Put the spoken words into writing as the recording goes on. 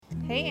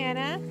Hey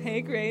Anna. Hey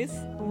Grace.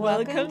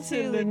 Welcome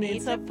to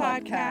Lunita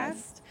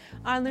Podcast.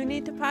 On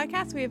Lunita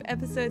Podcast, we have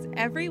episodes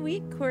every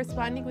week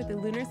corresponding with the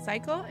lunar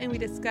cycle, and we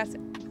discuss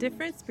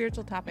different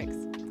spiritual topics.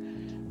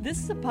 This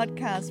is a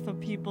podcast for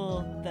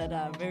people that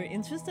are very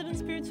interested in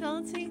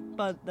spirituality,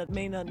 but that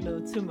may not know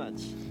too much.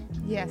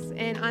 Yes,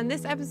 and on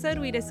this episode,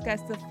 we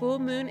discuss the full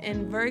moon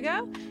in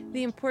Virgo,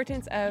 the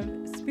importance of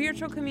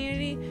spiritual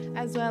community,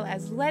 as well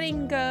as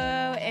letting go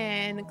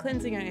and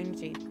cleansing our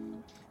energy.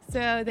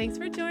 So thanks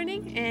for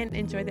joining and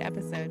enjoy the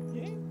episode.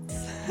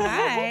 Yes.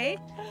 Hi.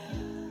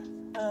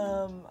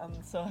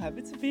 I'm so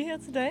happy to be here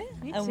today.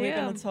 Me and too. we're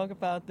going to talk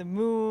about the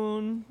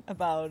moon,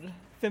 about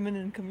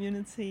feminine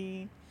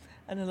community,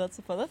 and lots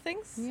of other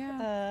things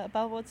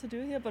about what to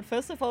do here. But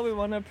first of all, we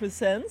want to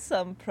present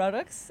some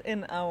products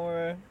in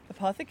our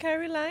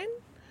apothecary line.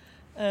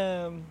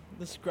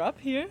 The scrub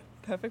here,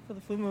 perfect for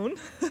the full moon.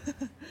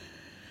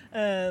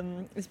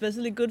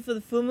 Especially good for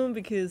the full moon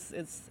because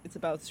it's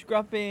about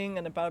scrubbing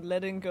and about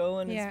letting go,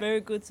 and it's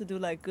very good to do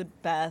like good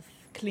bath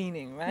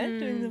cleaning, right?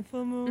 During the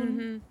full moon.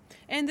 Mm-hmm.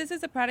 And this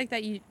is a product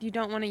that you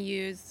don't want to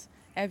use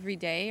every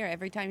day or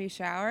every time you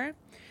shower,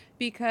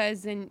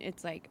 because then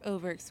it's like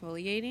over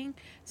exfoliating.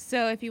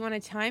 So if you want to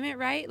time it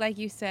right, like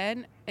you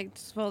said,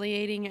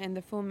 exfoliating and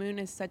the full moon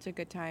is such a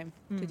good time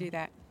to do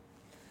that.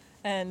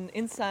 And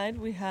inside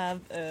we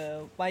have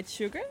white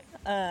sugar,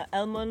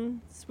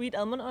 sweet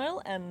almond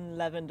oil, and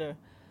lavender.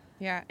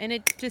 Yeah, and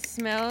it just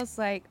smells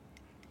like,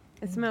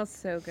 it smells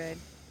so good,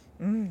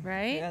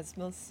 right? Yeah, it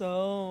smells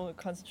so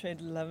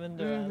concentrated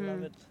lavender. I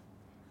love it.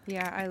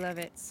 Yeah, I love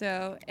it.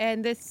 So,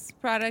 and this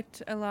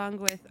product, along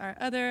with our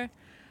other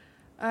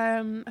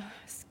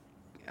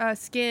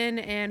skin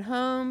and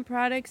home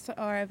products,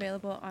 are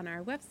available on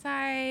our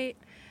website.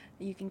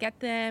 You can get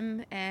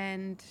them,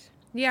 and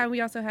yeah,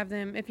 we also have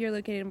them. If you're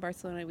located in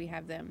Barcelona, we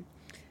have them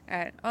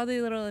at all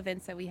the little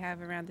events that we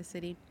have around the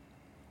city.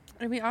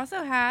 And we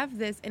also have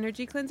this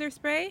energy cleanser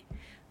spray,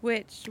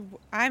 which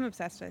I'm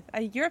obsessed with.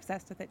 You're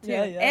obsessed with it too,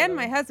 and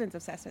my husband's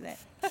obsessed with it.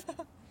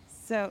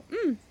 So,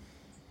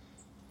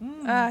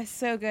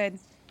 so good.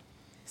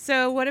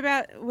 So what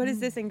is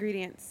this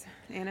ingredients,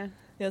 Anna?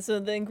 Yeah, so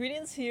the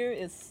ingredients here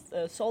is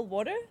salt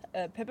water,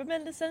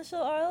 peppermint essential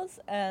oils,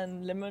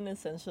 and lemon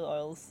essential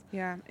oils.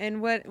 Yeah,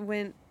 and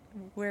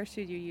where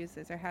should you use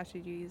this, or how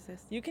should you use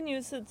this? You can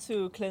use it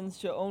to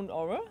cleanse your own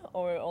aura,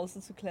 or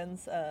also to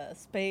cleanse a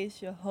space,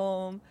 your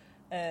home.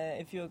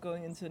 If you're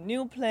going into a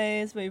new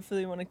place where you feel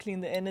you want to clean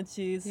the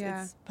energies,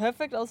 it's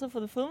perfect also for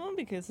the full moon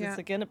because it's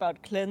again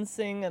about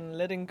cleansing and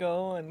letting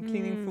go and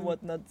cleaning for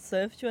what not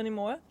serves you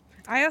anymore.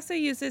 I also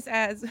use this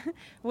as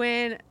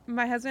when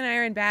my husband and I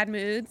are in bad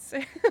moods,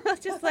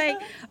 just like,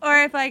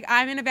 or if like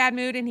I'm in a bad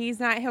mood and he's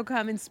not, he'll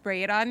come and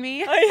spray it on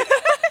me.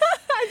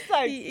 It's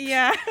like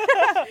yeah,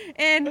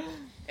 and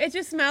it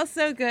just smells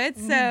so good,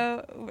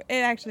 so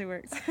it actually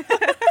works.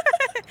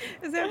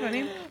 Is that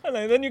funny?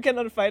 Then you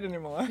cannot fight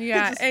anymore.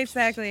 Yeah,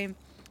 exactly.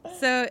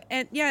 So,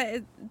 and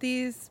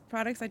these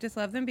products, I just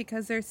love them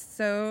because they're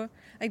so,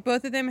 like,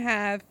 both of them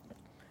have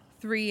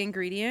 3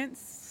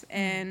 ingredients,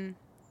 and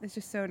it's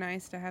just so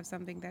nice to have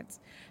something that's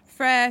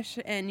fresh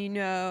and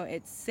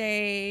it's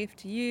safe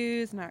to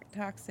use, not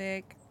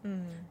toxic.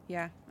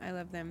 Yeah, I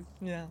love them.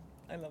 Yeah,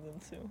 I love them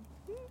too.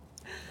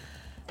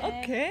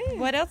 Okay.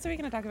 What else are we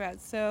going to talk about?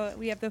 So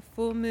we have the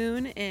full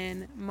moon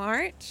in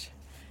March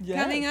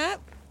coming up.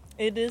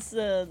 It is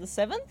the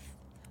 7th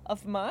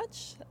of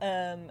March,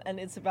 and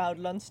it's about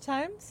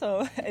lunchtime,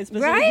 so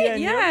especially here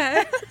in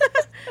Europe.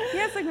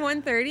 Yeah, it's like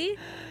 1:30.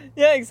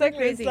 Yeah, exactly.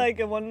 Crazy. It's like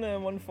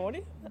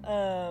 1:40.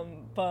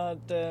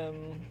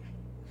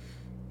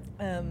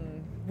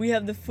 We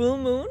have the full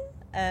moon,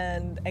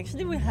 and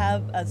actually we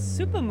have a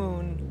super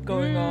moon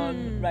going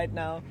on right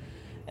now.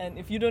 And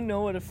if you don't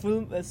know what a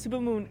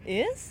supermoon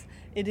is,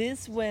 it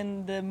is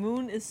when the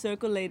moon is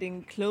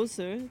circulating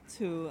closer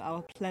to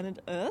our planet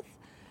Earth.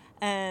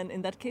 And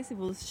in that case, it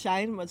will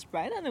shine much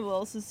brighter, and it will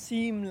also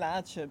seem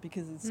larger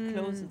because it's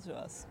closer to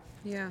us.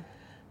 Yeah.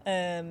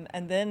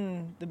 And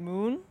then the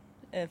moon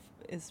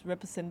is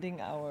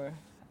representing our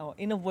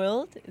inner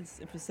world, is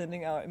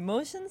representing our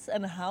emotions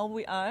and how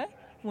we are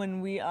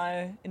when we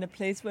are in a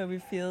place where we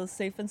feel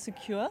safe and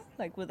secure,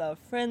 like with our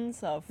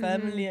friends, our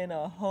family, in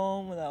our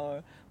home, with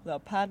our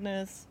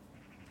partners.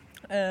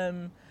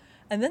 And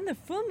then the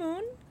full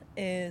moon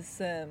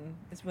is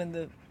when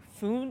the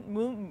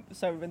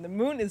when the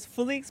moon is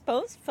fully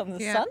exposed from the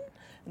sun,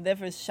 and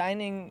therefore is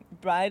shining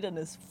bright and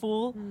is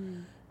full.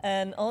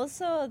 And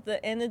also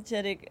the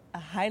energetic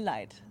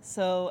highlight.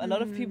 So a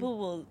lot of people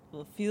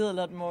will feel a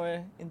lot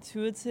more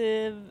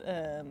intuitive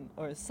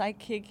or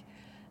psychic,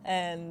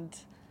 and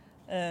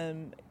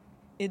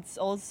it's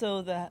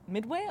also the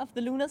midway of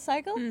the lunar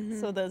cycle.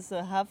 So there's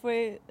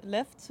halfway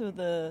left to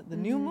the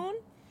new moon.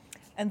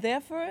 And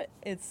therefore,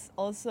 it's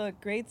also a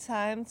great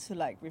time to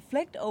like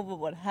reflect over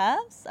what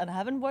has and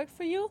haven't worked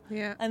for you,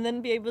 and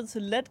then be able to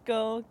let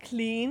go,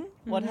 clean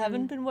what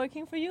haven't been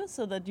working for you,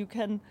 so that you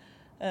can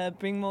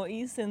bring more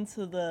ease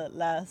into the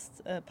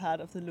last part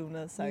of the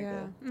lunar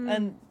cycle.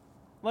 And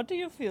what do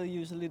you feel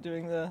usually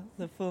during the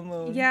full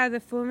moon? Yeah, the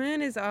full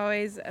moon is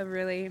always a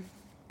really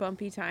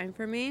bumpy time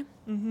for me.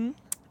 Mm-hmm.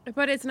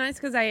 But it's nice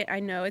because I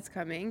know it's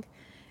coming,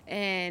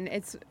 and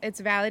it's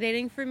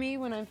validating for me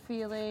when I'm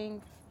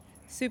feeling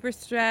super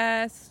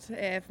stressed,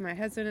 if my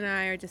husband and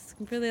I are just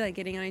really like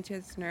getting on each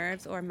other's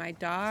nerves, or my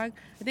dog.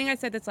 I think I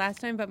said this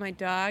last time, but my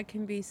dog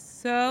can be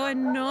so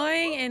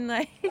annoying and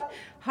like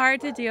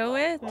hard to deal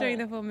with during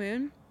the full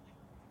moon.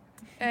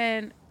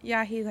 And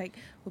yeah, he like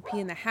will pee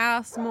in the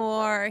house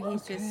more.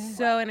 He's just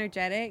so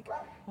energetic.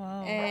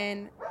 Wow.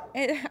 And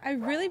I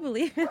really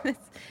believe in this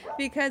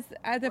because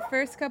the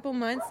first couple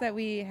months that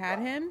we had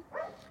him,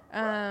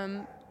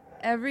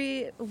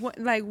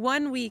 like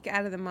 1 week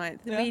out of the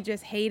month, we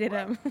just hated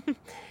him.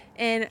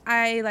 And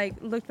I like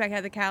looked back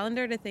at the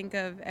calendar to think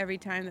of every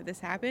time that this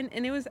happened,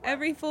 and it was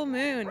every full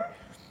moon.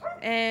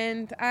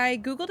 And I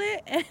Googled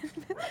it, and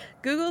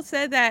Google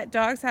said that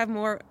dogs have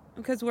more,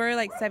 because we're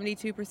like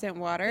 72%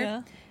 water.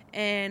 Yeah.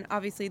 And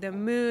obviously the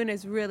moon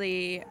is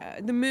really,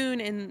 the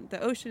moon and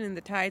the ocean and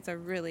the tides are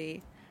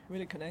really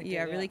connected.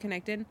 Yeah, really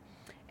connected.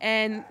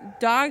 And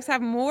dogs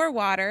have more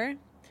water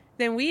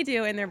than we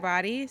do in their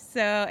body.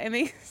 So it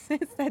makes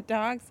sense that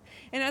dogs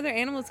and other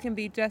animals can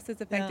be just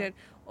as affected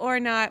or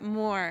not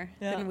more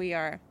than we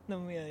are.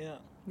 Than we are, yeah.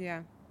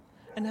 Yeah.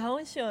 And how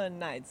is your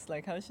nights?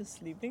 Like, how is your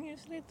sleeping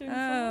usually during the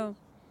Oh,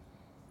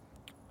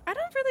 I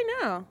don't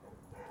really know.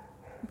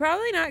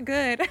 Probably not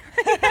good.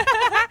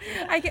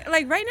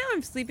 Like right now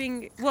I'm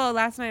sleeping. Well,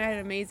 last night I had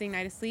an amazing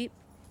night of sleep.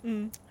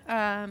 Mm.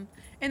 And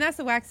that's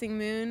the waxing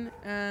moon,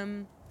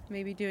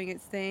 maybe doing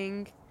its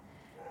thing.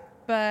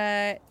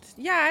 But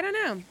yeah, I don't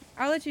know.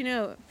 I'll let you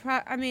know.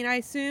 I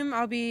assume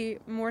I'll be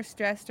more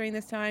stressed during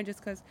this time just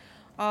because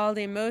all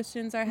the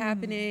emotions are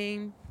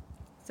happening.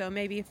 So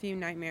maybe a few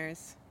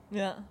nightmares.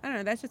 Yeah. I don't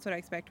know. That's just what I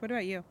expect. What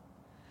about you?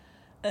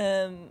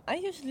 I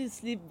usually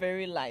sleep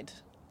very light.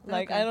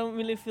 Like, I don't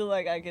really feel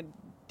like I get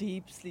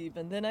deep sleep,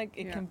 and then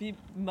it can be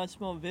much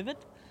more vivid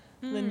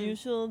than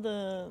usual,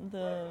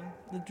 the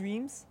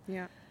dreams.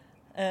 Yeah.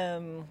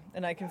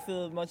 And I can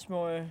feel much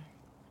more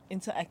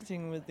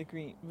interacting with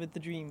the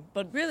dream.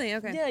 But really,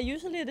 okay. Yeah,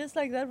 usually it is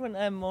like that when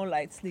I'm more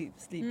light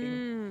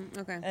sleeping.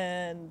 Okay.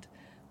 And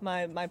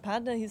my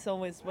partner, he's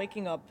always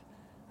waking up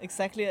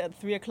exactly at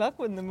 3 o'clock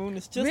when the moon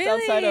is just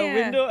outside our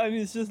window, and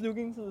he's just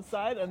looking to the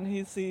side and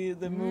he sees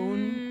the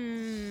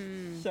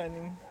moon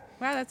shining.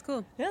 Wow, that's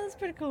cool. Yeah, that's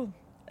pretty cool.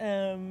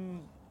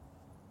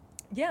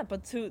 Yeah,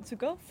 but to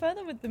go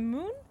further with the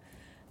moon,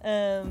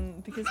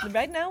 because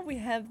right now we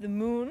have the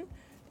moon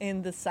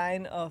in the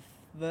sign of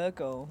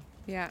Virgo.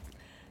 Yeah.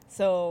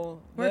 So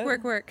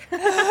work.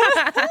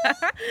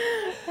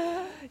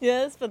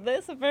 Yes, but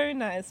there's a very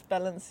nice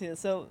balance here.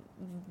 So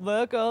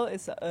Virgo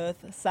is an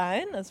earth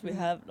sign, as we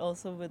have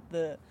also with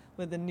the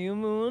new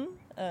moon.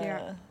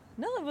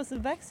 No, it was a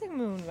waxing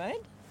moon,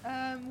 right?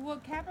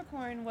 Well,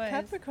 Capricorn was.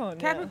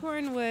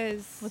 Capricorn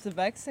was a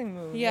waxing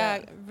moon.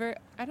 Yeah,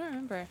 I don't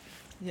remember.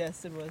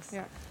 Yes, it was.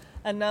 Yeah.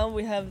 And now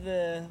we have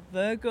the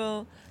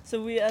Virgo.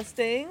 So we are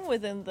staying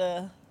within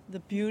the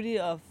beauty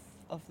of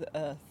the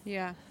earth.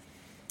 Yeah.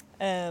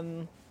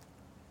 And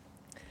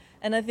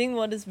I think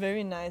what is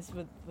very nice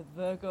with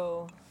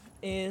Virgo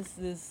is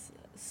this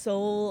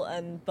soul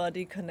and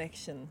body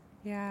connection.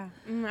 Yeah.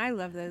 I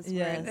love those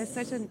words. It's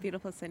such a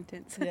beautiful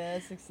sentence.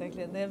 Yes,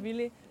 exactly. And they're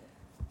really...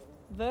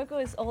 Virgo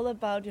is all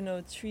about,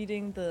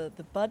 treating the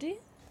body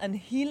and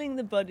healing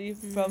the body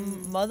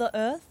from Mother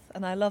Earth.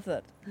 And I love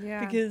that. Yeah.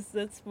 Because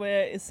that's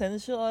where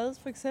essential oils,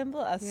 for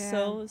example, are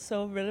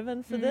so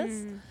relevant for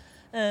this.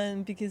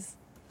 And because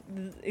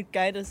it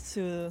guides us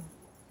to...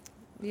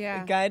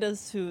 Yeah. Guide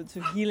us to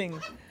healing.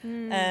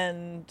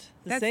 And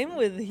same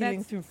with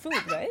healing through food,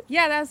 right?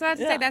 Yeah, that's what I was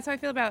about to say. That's how I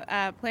feel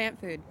about plant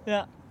food.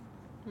 Yeah.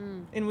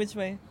 In which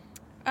way?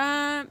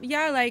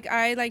 Yeah, like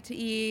I like to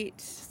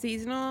eat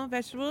seasonal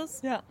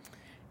vegetables. Yeah.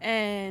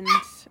 And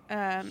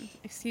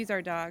excuse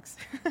our dogs.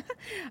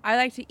 I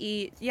like to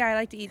eat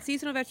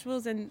seasonal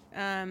vegetables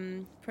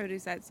and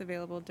produce that's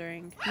available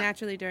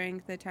naturally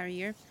during the time of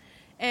year.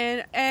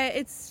 And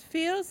it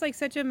feels like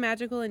such a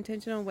magical,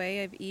 intentional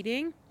way of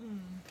eating.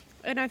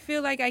 And I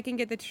feel like I can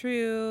get the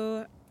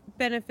true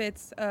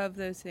benefits of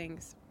those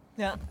things.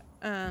 Yeah.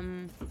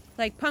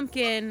 Like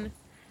pumpkin.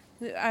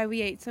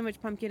 We ate so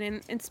much pumpkin.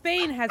 And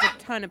Spain has a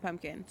ton of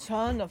pumpkin.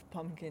 Ton of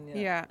pumpkin, yeah.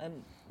 Yeah.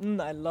 And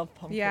I love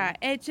pumpkin. Yeah,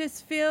 it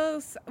just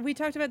feels... We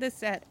talked about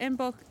this in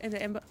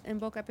the In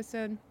Bulk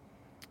episode.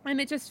 And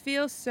it just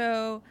feels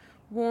so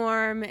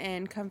warm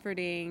and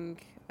comforting.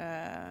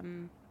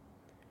 And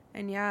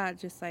yeah,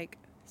 just like...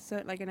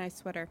 So like a nice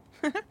sweater.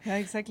 Yeah,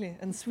 exactly.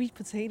 And sweet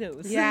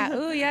potatoes. Yeah.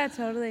 Oh, yeah,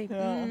 totally.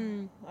 Yeah.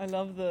 I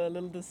love the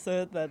little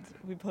dessert that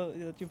you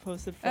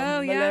posted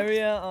from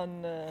Valeria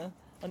on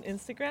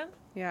Instagram.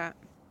 Yeah.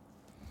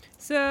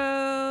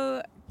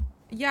 So,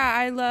 yeah,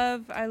 I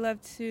love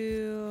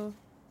to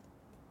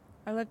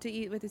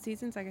eat with the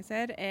seasons, like I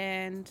said,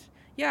 and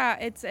yeah,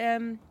 it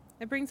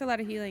brings a lot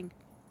of healing.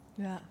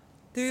 Yeah.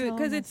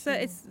 Because it's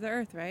the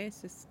earth, right?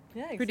 It's just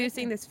exactly.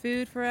 Producing this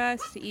food for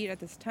us to eat at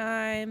this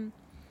time.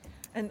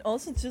 And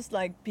also just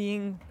like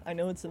being, I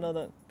know it's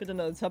another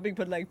topic,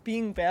 but like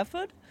being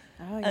barefoot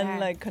Oh yeah. and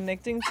like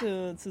connecting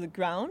to the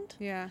ground.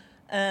 Yeah.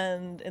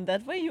 And in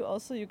that way,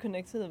 you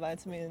connect to the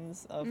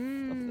vitamins of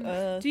the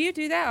earth. Do you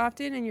do that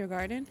often in your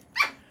garden?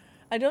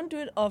 I don't do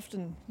it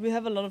often. We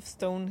have a lot of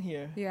stone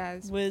here, Yeah,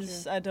 that's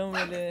which true. I don't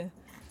really.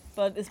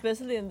 But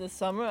especially in the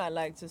summer, I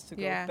like just to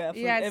go Yeah. barefoot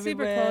Yeah, it's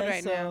everywhere. super cold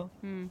right so now.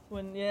 Mm.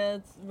 when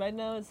right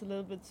now it's a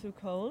little bit too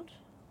cold,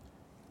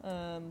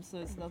 so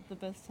it's not the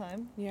best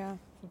time Yeah.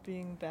 for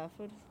being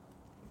barefoot.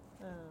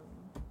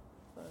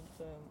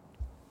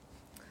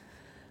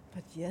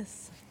 But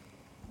yes.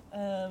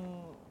 And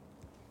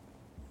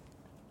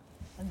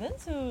then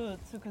to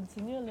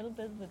continue a little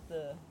bit with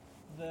the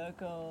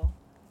Virgo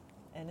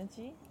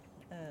energy,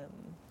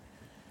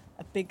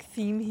 a big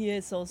theme here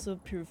is also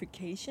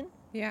purification.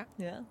 Yeah.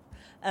 Yeah,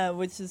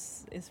 which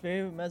is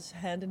very much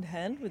hand in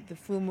hand with the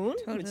full moon,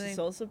 which Totally. is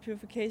also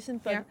purification.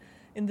 But Yeah.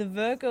 in the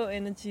Virgo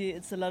energy,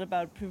 it's a lot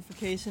about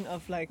purification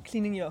of like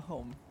cleaning your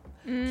home.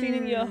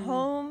 Cleaning your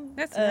home.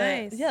 That's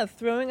nice. Yeah,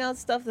 throwing out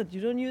stuff that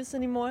you don't use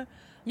anymore.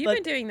 You've But-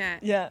 been doing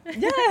that. Yeah, I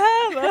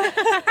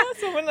have.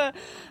 So when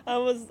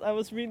I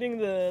was reading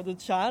the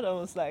chart, I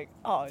was like,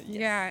 oh yes.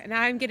 Yeah,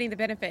 now I'm getting the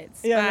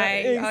benefits Yeah,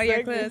 by all your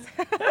exactly. clothes.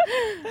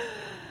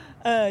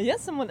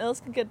 Yes, someone else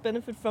can get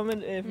benefit from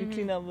it if you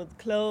clean up with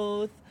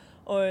clothes,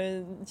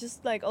 or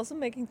just like also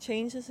making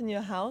changes in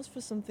your house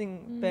for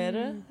something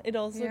better. It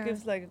also Yeah.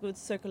 gives like a good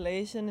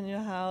circulation in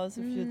your house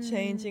if you're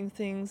changing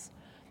things,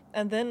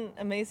 and then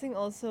amazing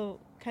also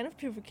kind of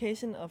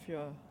purification of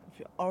your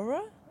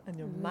aura and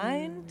your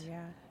mind,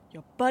 Yeah.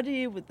 your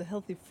body with the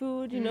healthy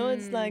food. You know,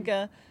 it's like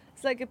a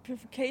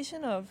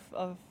purification of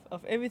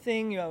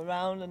everything you're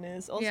around, and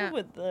it's also Yeah.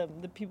 with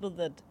the people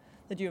that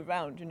you're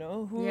around. You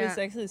know, who is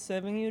Yeah. actually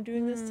serving you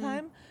during this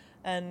time,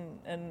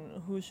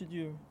 and who should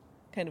you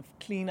kind of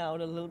clean out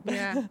a little bit.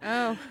 Yeah.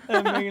 Oh.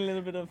 Bring a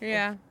little bit of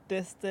Yeah.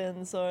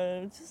 distance,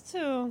 or just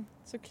to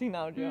clean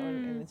out your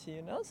own energy.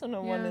 You know, so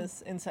no one Yeah.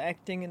 is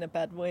interacting in a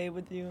bad way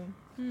with you.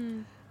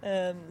 Hmm.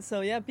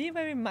 So yeah, be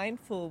very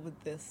mindful with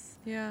this.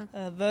 Yeah.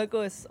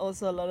 Virgo is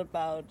also a lot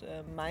about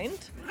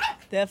mind.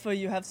 Therefore,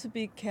 you have to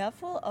be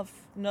careful of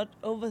not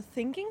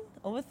overthinking.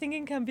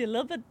 Overthinking can be a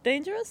little bit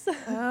dangerous,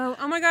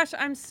 Oh my gosh,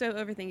 I'm so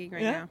overthinking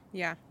right Yeah? now.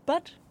 Yeah.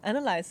 but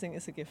analyzing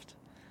is a gift.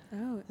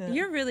 Oh, Yeah.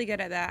 you're really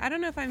good at that. I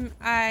don't know if I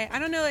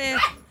don't know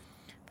if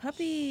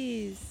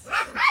puppies.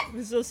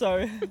 I'm so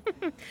sorry.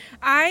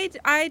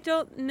 I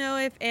don't know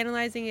if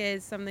analyzing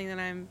is something that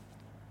I'm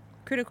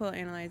critical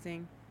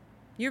analyzing.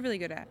 You're really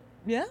good at.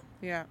 Yeah,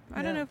 Yeah.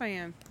 I don't Yeah. know if I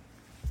am.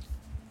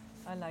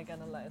 I like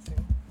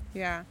analyzing.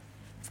 Yeah.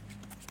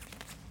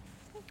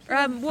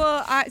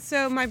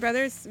 So my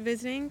brother's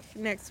visiting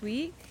next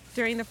week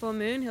during the full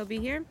moon. He'll be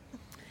here.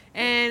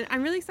 And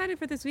I'm really excited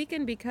for this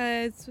weekend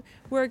because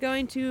we're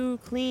going to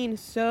clean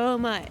so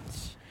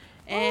much.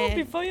 And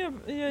Before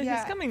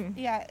he's coming.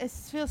 Yeah, it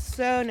feels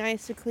so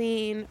nice to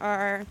clean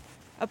our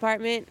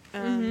apartment.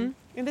 And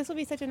this will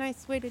be such a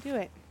nice way to do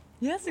it.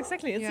 Yes,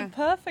 exactly. It's Yeah. a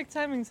perfect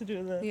timing to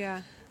do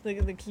Yeah.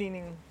 the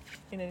cleaning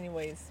in any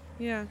ways.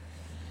 Yeah.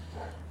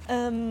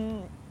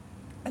 And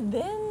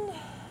then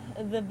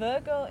the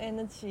Virgo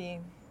energy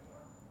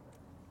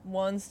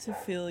wants to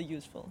feel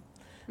useful.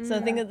 So I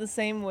think in the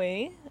same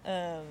way,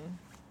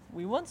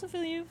 we want to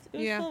feel useful.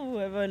 Yeah.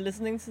 Whoever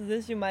listening to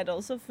this, you might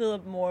also feel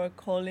more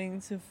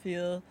calling to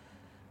feel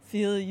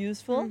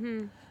useful,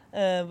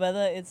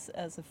 whether it's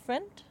as a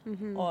friend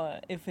or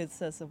if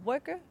it's as a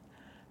worker.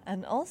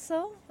 And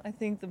also, I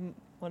think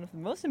one of the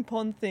most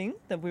important thing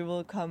that we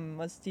will come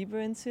much deeper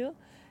into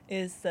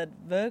is that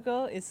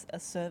Virgo is a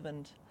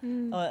servant,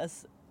 or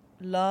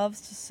loves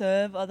to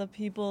serve other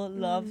people,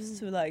 loves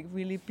to like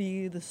really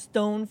be the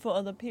stone for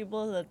other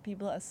people that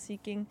people are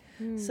seeking.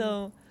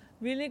 So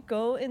really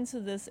go into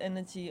this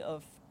energy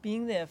of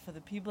being there for the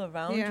people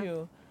around Yeah.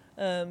 you.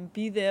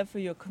 Be there for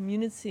your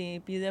community,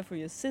 be there for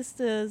your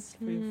sisters,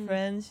 for your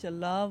friends, your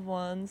loved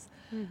ones,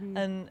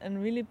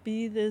 and really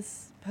be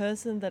this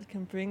person that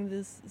can bring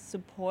this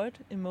support,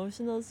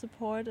 emotional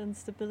support and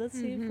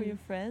stability for your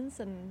friends,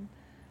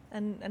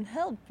 and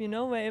help, you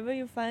know, wherever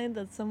you find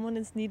that someone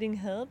is needing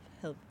help.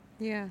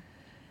 Yeah.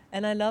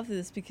 And I love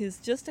this because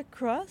just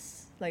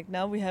across, like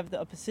now we have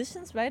the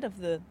oppositions, right, of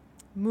the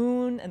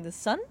moon and the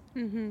sun.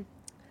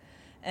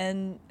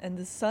 And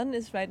the sun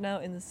is right now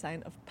in the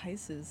sign of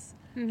Pisces.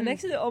 And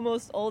actually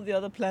almost all the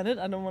other planet,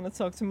 I don't want to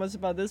talk too much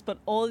about this, but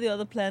all the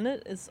other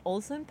planet is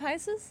also in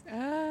Pisces.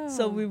 Oh.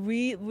 So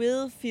we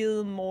will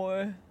feel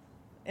more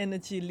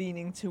energy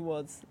leaning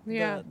towards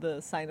Yeah. the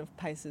sign of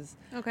Pisces.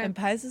 Okay. And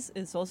Pisces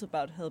is also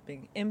about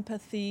helping,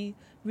 empathy,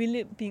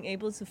 really being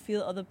able to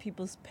feel other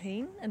people's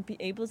pain and be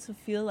able to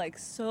feel like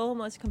so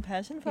much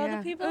compassion for Yeah.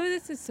 other people. Oh,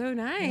 this is so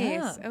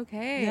nice. Yeah.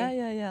 Okay.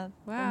 Yeah. And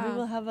we Wow.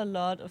 will have a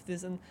lot of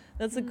this, and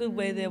that's a good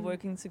way they're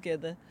working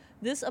together.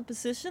 This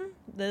opposition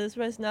that is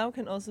right now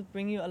can also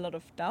bring you a lot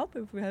of doubt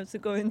if we have to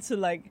go into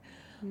like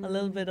a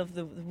little bit of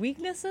the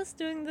weaknesses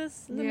during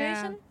this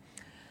lunation.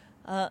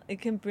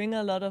 It can bring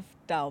a lot of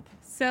doubt.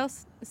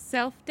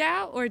 Self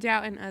doubt or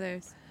doubt in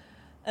others?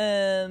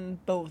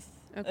 Both.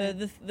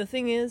 Okay. The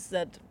thing is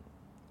that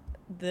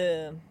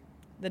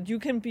you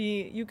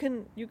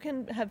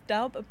can have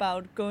doubt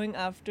about going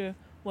after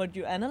what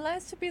you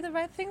analyze to be the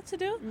right thing to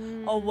do,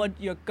 or what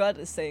your gut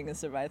is saying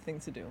is the right thing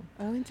to do.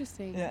 Oh,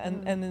 interesting. Yeah,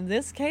 Oh. and in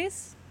this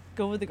case,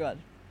 go with the gut.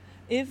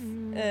 If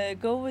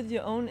go with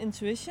your own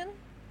intuition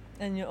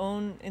and your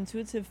own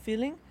intuitive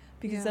feeling,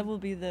 because that will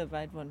be the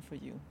right one for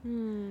you.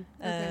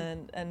 Okay.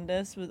 And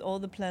that's with all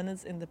the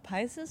planets in the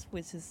Pisces,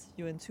 which is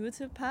your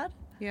intuitive part.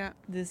 Yeah.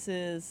 This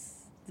is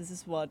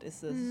what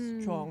is a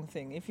strong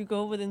thing. If you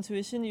go with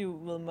intuition, you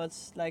will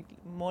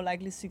more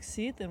likely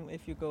succeed than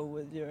if you go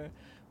with your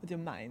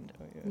mind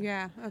or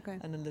your Okay.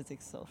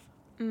 analytic self.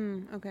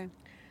 Okay.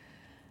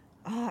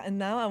 And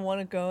now I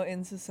want to go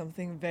into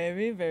something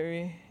very,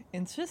 very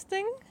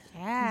interesting.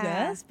 Yeah.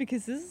 Yes,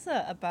 because this is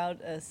about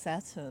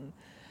Saturn.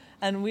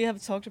 And we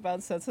have talked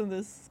about Saturn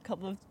this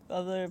couple of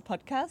other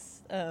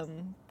podcasts.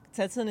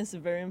 Saturn is a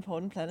very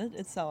important planet.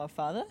 It's our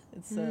father.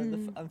 It's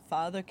the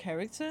father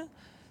character,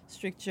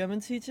 strict German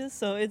teachers.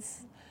 So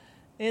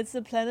it's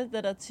a planet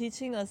that are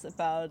teaching us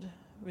about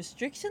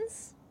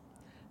restrictions,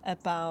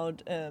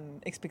 about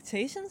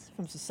expectations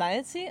from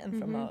society and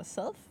from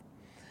ourselves.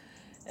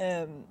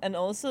 And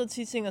also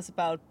teaching us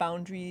about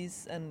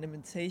boundaries and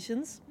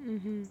limitations.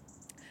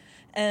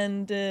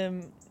 And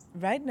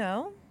right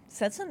now,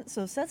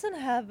 Saturn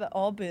have an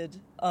orbit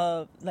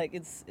of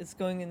it's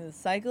going in a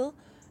cycle,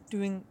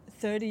 doing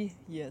 30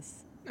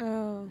 years.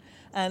 Oh.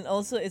 And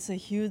also, it's a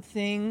huge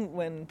thing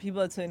when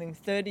people are turning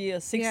 30 or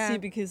 60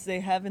 because they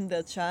have in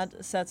their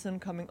chart Saturn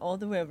coming all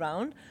the way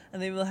around,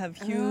 and they will have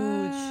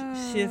huge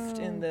shift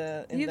in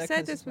the. You've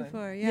said this mind.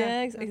 before,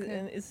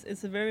 and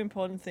it's a very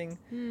important thing.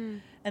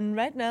 And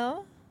right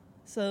now,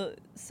 so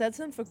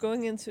Saturn for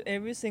going into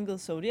every single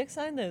zodiac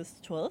sign, there's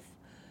 12,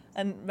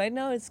 and right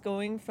now it's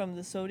going from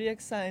the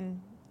zodiac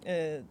sign,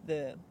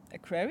 the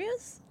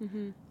Aquarius,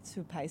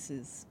 to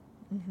Pisces.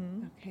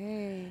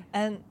 Okay.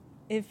 And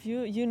if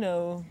you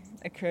know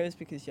Aquarius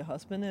because your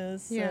husband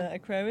is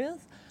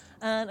Aquarius,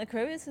 and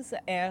Aquarius is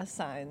an air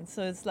sign,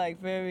 so it's like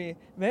very,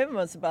 very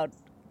much about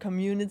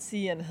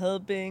community and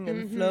helping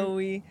and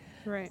flowy.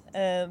 Right.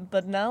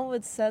 But now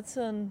with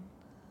Saturn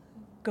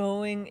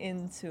going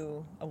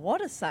into a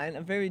water sign,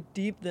 a very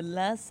deep, the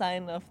last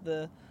sign of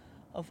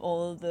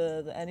all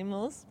the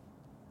animals.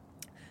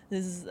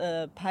 This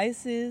is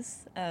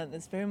Pisces, and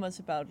it's very much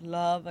about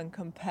love and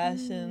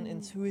compassion,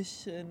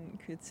 intuition,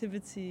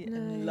 creativity,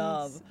 and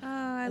love. Oh,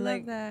 I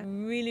love that.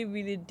 Really,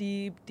 really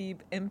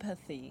deep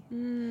empathy.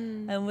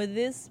 And with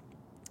this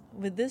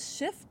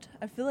shift,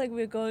 I feel like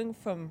we're going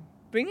from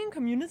bringing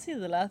community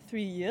the last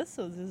 3 years.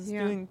 So this is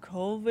during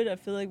COVID. I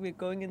feel like we're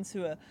going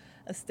into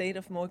a state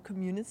of more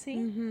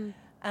community,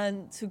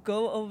 and to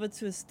go over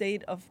to a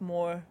state of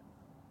more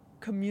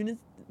community.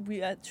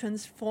 We are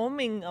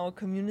transforming our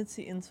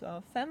community into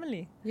our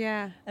family.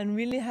 Yeah. And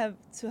really have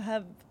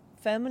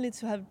family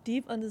to have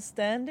deep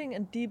understanding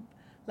and deep,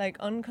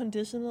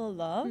 unconditional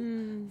love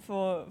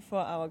for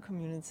our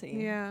community.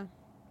 Yeah.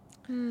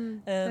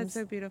 That's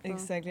so beautiful.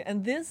 Exactly.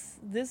 And this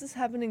is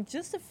happening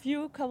just a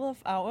couple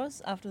of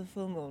hours after the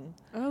full moon.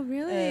 Oh,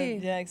 really?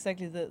 Yeah,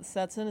 exactly. The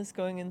Saturn is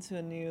going into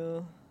a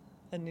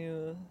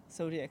new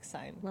zodiac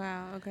sign.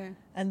 Wow, okay.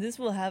 And this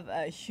will have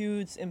a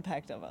huge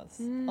impact on us.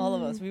 All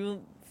of us. We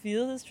will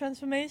feel this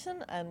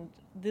transformation, and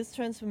this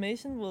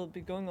transformation will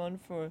be going on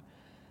for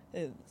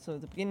so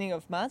the beginning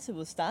of March it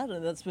will start,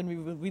 and that's when we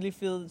will really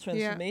feel the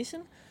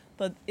transformation.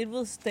 But it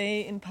will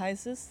stay in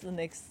Pisces the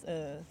next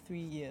 3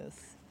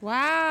 years.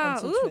 Wow!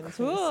 Ooh,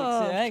 cool!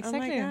 Yeah,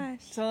 exactly. Oh my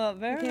gosh! So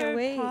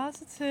very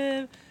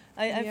positive.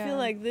 I feel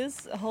like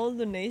this whole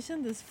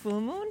donation, this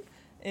full moon,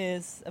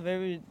 is a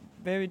very,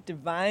 very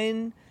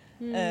divine,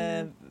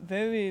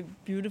 very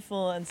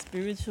beautiful and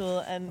spiritual,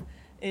 and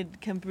it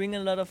can bring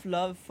a lot of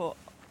love for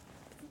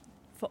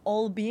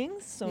all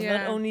beings. So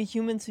not only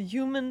human to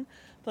human,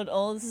 but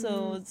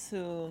also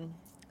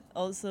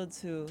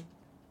to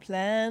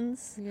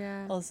plants,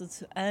 also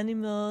to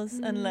animals,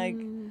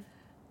 and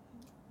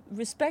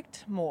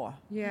respect more.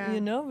 Yeah.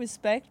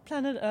 Respect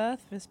planet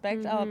Earth,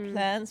 respect our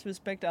plants,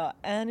 respect our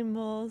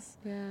animals.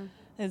 Yeah.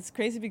 It's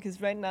crazy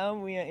because right now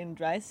we are in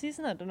dry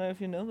season. I don't know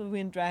if you know, but we're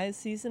in dry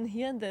season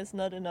here, and there's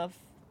not enough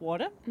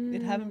water.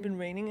 It haven't been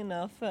raining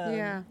enough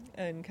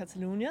in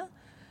Catalonia.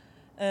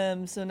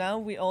 So now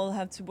we all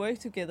have to work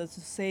together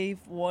to save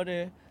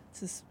water,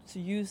 to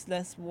use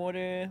less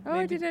water. Oh,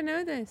 I didn't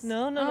know this.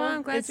 No.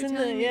 I'm glad you're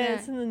telling me that.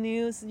 It's in the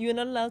news. You're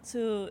not allowed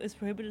to. It's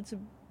prohibited to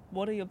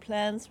water your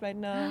plants right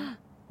now.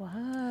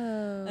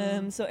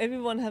 Wow. So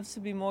everyone has to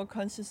be more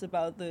conscious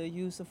about the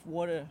use of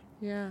water.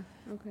 Yeah.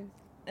 Okay.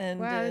 And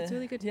wow, that's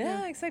really good to know.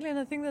 Yeah, exactly. And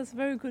I think that's a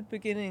very good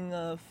beginning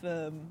of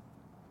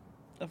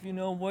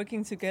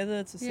working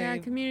together to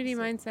save. Community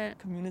mindset.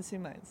 Community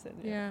mindset.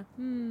 Yeah.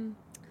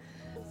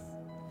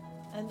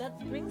 And that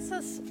brings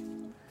us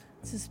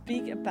to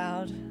speak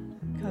about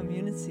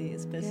community,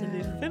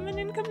 especially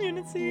feminine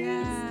communities.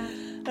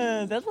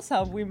 Yeah. That was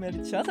how we met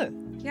each other.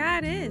 Yeah,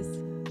 it is.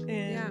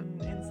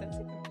 In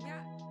Zanzibar.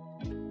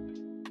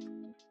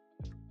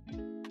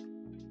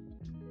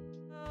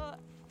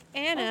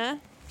 Anna,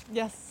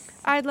 Yes.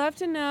 I'd love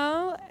to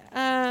know,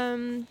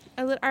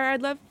 or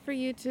I'd love for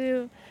you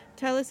to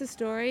tell us a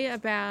story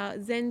about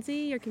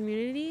Zenzi, your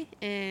community,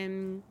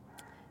 and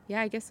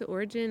yeah, I guess the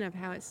origin of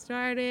how it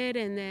started,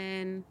 and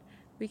then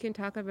we can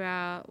talk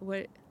about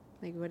what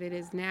it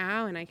is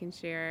now, and I can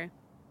share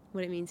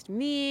what it means to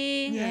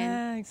me.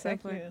 Yeah, and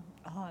exactly. So forth.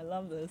 Oh, I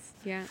love this.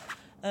 Yeah.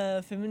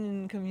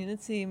 Feminine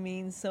community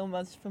means so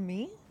much for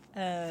me.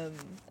 Um,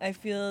 I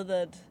feel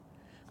the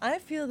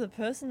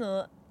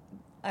personal.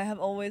 I have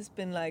always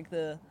been like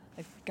the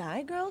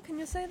guy girl. Can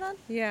you say that?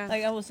 Yeah.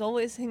 Like I was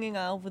always hanging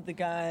out with the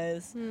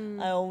guys. Hmm.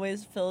 I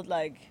always felt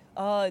like,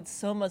 oh, it's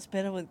so much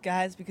better with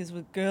guys because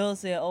with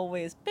girls they're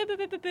always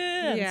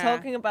and Yeah.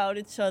 talking about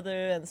each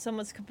other and so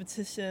much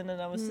competition.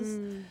 And I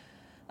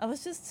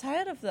was just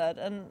tired of that.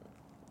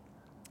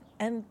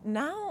 And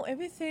now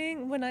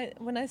everything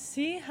when I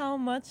see how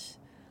much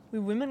we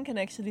women can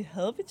actually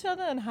help each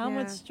other and how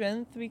much Yeah.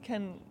 strength we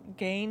can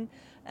gain,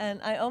 and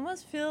I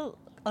almost feel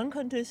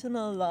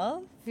unconditional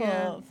love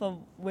Yeah. for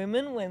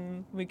women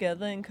when we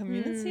gather in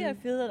community. I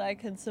feel that I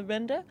can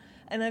surrender,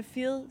 and I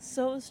feel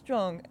so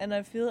strong, and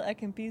I feel I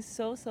can be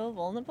so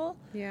vulnerable,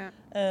 Yeah.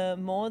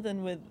 more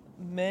than with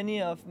many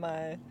of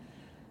my,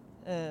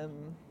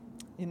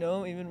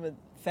 even with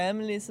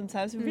family.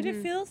 Sometimes it really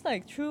feels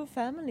like true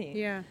family.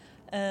 Yeah.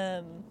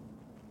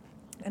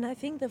 And I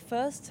think the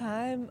first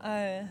time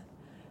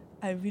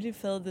I really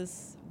felt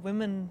this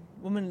woman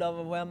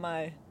love,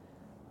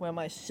 where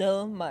my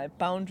shell, my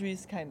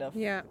boundaries kind of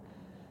Yeah.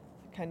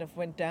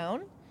 went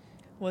down,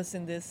 was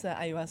in this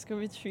ayahuasca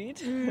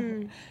retreat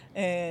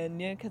and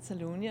near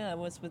Catalonia. I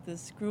was with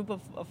this group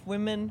of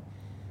women,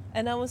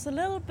 and I was a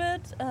little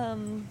bit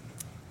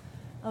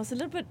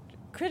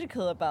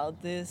critical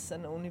about this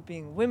and only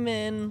being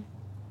women.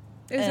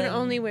 Is it And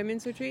only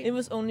women's retreat? It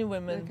was only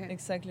women, Okay.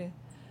 exactly.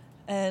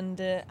 And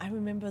I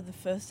remember the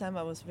first time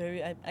I was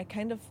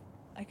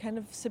I kind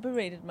of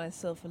separated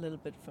myself a little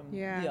bit from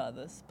Yeah. the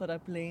others, but I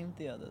blamed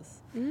the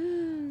others.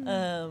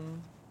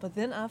 Mm. But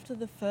then after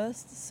the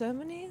first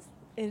ceremonies,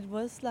 it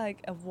was like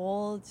a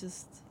wall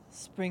just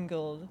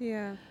sprinkled.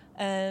 Yeah.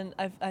 And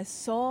I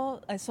saw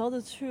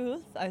the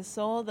truth. I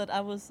saw that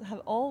I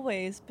have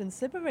always been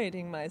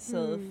separating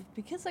myself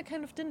because I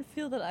kind of didn't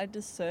feel that I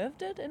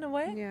deserved it in a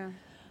way. Yeah.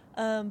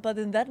 But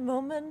in that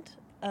moment,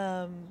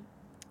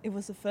 it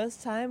was the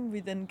first time we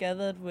then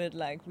gathered with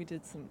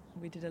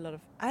we did a lot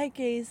of eye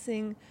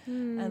gazing,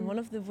 and one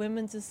of the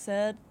women just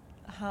said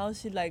how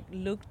she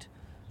looked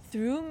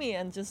through me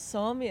and just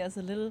saw me as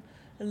a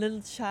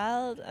little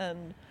child,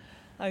 and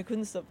I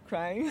couldn't stop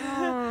crying.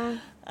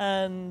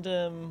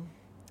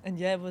 And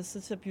yeah, it was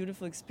such a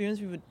beautiful experience.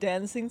 We were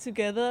dancing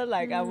together.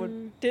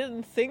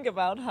 Didn't think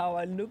about how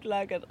I looked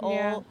like at all.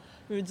 Yeah.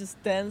 We were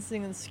just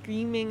dancing and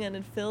screaming, and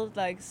it felt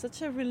like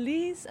such a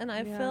release. And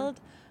I felt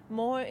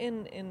more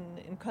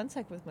in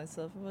contact with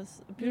myself. It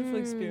was a beautiful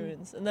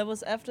experience. And that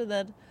was after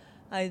that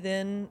I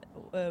then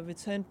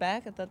returned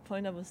back. At that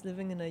point, I was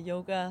living in a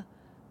yoga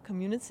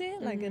community,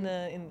 like in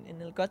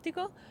El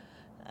Gótico.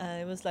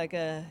 It was like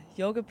a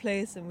yoga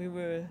place, and we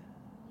were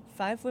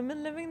 5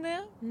 women living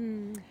there.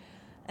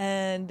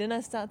 And then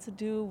I started to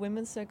do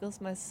women's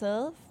circles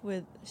myself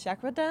with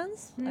chakra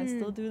dance. I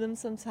still do them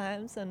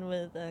sometimes, and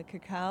with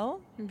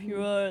cacao,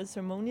 pure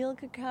ceremonial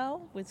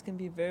cacao, which can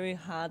be very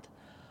heart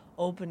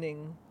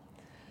opening.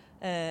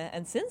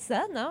 And since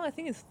that, now I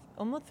think it's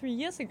almost 3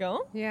 years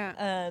ago. Yeah.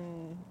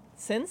 And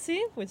Sensi,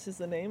 which is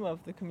the name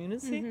of the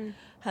community,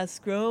 has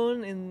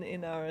grown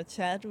in our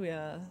chat. We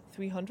are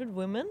 300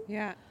 women.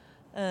 Yeah.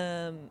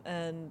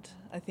 And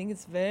I think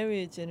it's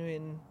very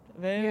genuine,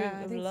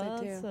 I think so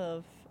lots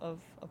too.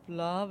 of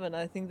love, and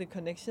I think the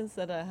connections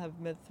that I have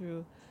met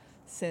through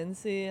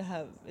Sensi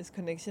is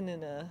connection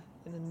in a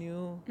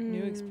new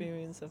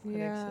experience of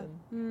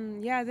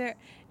connection. Yeah,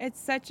 it's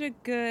such a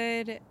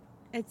good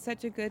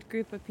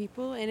group of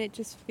people, and it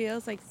just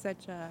feels like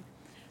such a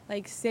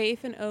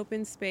safe and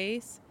open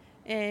space.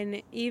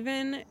 And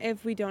even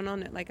if we don't all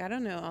know, I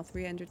don't know all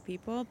 300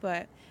 people,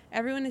 but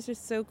everyone is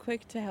just so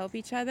quick to help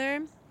each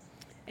other.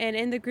 And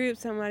in the group,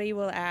 somebody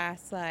will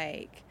ask,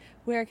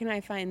 where can I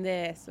find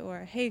this? Or,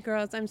 hey,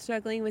 girls, I'm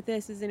struggling with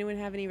this. Does anyone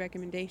have any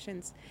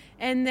recommendations?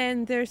 And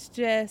then there's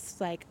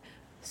just,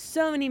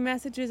 so many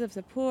messages of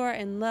support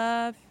and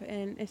love,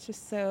 and it's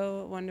just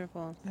so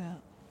wonderful. Yeah,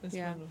 it's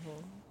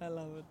wonderful. I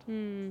love it.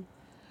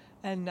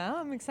 And now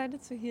I'm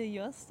excited to hear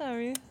your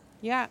story.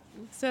 Yeah.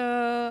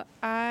 So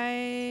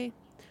I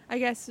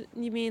guess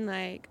you mean,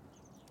 my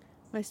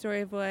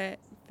story of what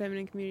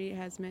feminine community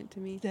has meant to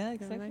me. Yeah,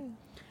 exactly.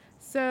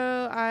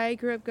 So I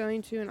grew up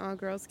going to an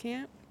all-girls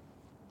camp,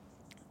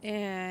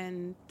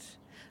 and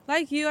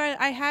like you,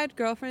 I had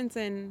girlfriends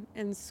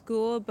in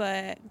school,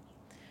 but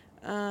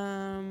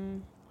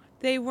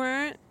they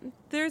weren't.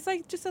 There's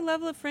just a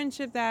level of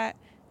friendship that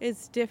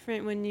is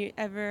different when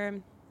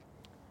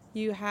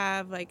you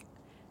have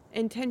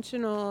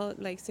intentional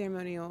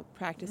ceremonial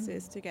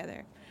practices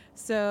together.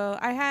 So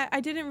I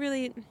didn't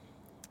really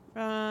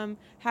have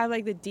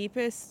the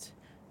deepest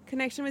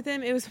connection with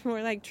them. It was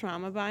more like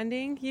trauma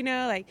bonding, you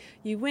know, like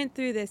you went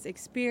through this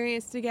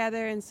experience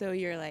together, and so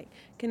you're like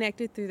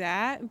connected through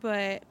that.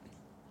 But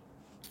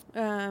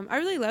I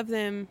really love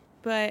them,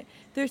 but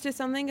there's just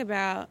something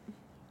about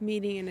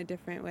meeting in a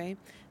different way.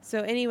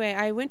 So anyway,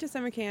 I went to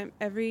summer camp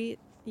every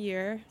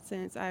year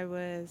since I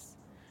was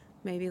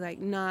maybe like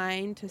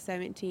 9 to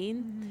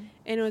 17,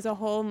 and it was a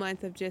whole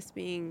month of just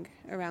being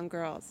around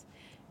girls,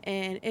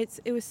 and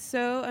it was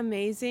so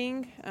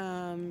amazing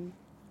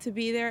to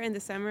be there in the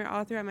summer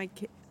all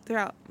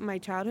throughout my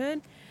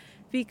childhood,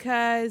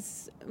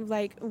 because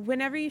like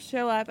whenever you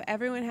show up,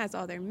 everyone has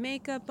all their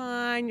makeup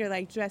on, you're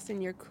like dressed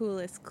in your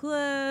coolest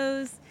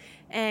clothes,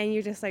 and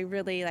you're just like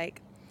really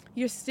like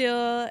you're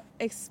still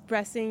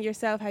expressing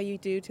yourself how you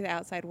do to the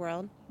outside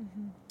world.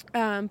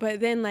 But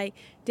then like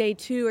day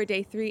 2 or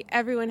day 3,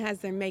 everyone has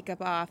their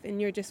makeup off, and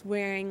you're just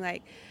wearing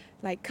like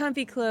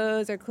comfy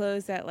clothes or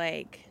clothes that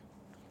like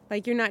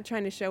you're not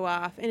trying to show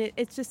off. And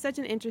it's just such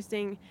an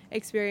interesting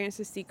experience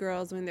to see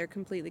girls when they're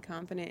completely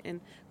confident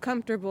and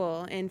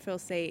comfortable and feel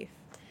safe.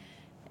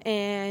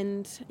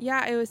 And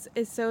yeah,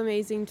 it's so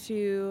amazing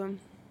to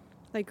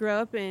like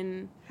grow up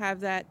and have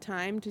that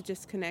time to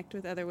just connect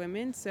with other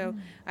women. So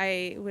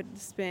I would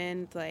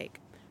spend like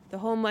the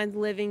whole month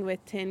living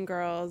with 10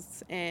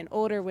 girls and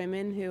older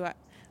women who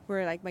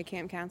were like my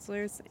camp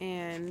counselors.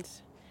 And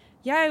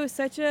yeah, it was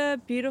such a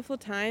beautiful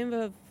time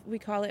of, we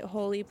call it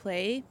holy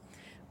play,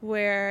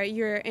 where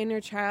your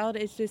inner child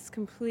is just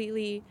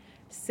completely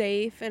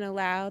safe and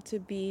allowed to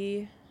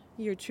be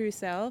your true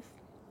self.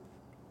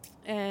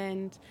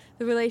 And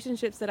the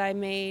relationships that I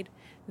made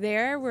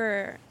there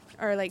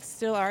are like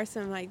still are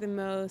some like the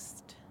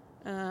most,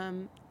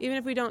 even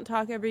if we don't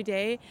talk every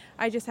day,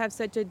 I just have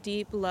such a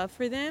deep love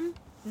for them,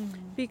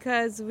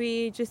 because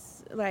we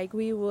just like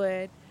we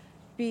would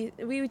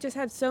just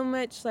have so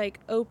much like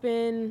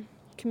open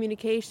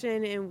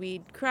communication, and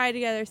we'd cry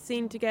together,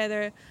 sing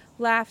together,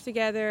 laugh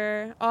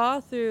together, all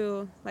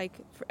through like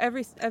for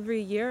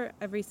every year,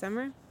 every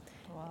summer.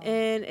 Wow.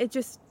 And it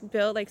just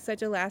built like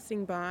such a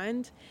lasting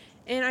bond.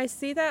 And I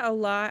see that a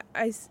lot.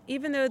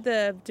 Even though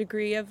the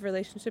degree of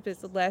relationship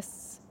is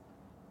less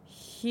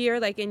here,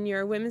 like in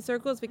your women's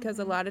circles, because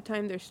a lot of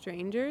time they're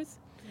strangers.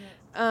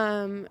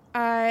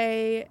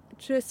 I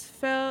just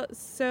felt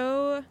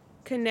so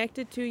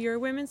connected to your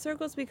women's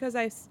circles, because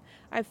I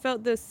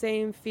felt those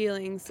same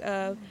feelings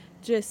of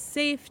just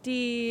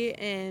safety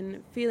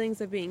and feelings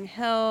of being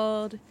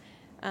held,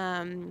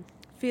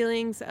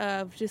 feelings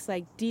of just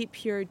like deep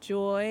pure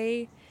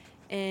joy,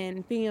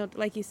 and being able,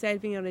 like you said,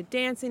 being able to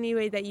dance any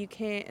way that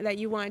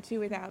you want to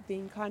without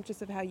being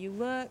conscious of how you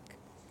look.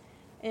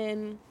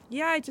 And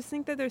yeah, I just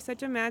think that there's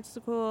such a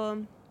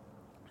magical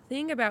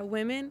thing about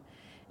women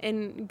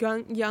and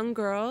young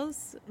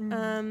girls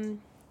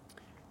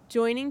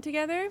joining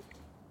together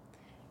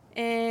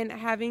and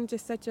having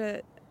just such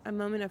a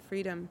moment of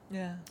freedom.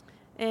 Yeah.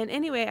 And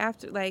anyway,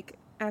 after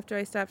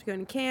I stopped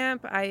going to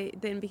camp, I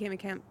then became a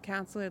camp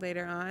counselor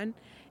later on,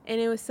 and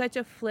it was such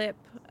a flip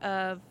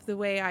of the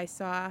way I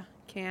saw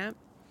camp.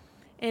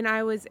 And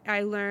I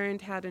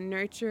learned how to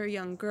nurture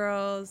young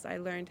girls. I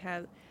learned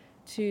how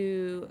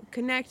to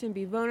connect and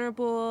be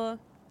vulnerable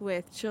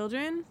with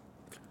children,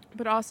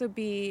 but also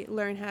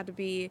learn how to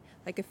be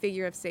like a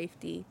figure of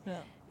safety.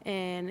 Yeah.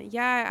 And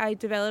yeah, I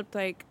developed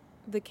like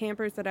the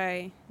campers that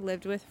I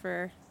lived with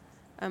for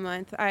a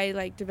month. I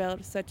like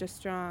developed such a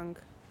strong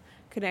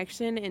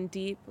connection and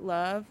deep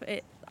love.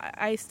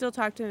 I still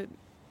talk to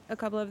a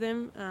couple of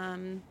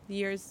them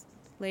years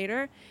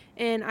later,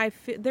 and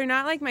they're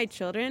not like my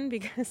children,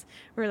 because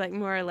we're like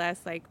more or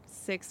less like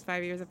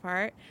 5 years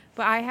apart,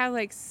 but I have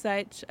like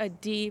such a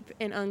deep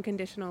and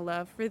unconditional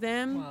love for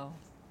them. Wow.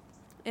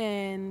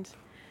 And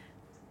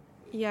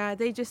yeah,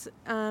 they just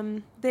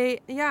I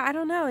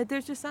don't know,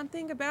 there's just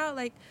something about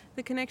like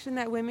the connection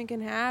that women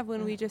can have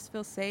when we just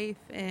feel safe.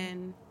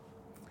 And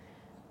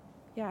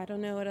yeah, I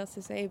don't know what else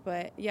to say,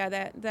 but yeah,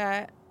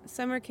 that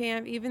summer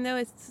camp, even though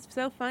it's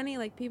so funny,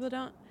 like people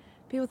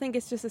think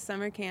it's just a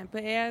summer camp,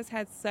 but it has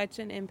had such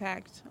an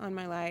impact on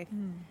my life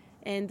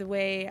and the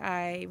way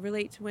I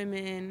relate to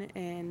women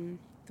and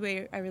the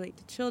way I relate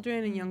to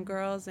children and young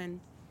girls.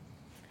 And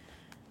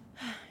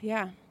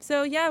yeah,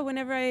 so yeah,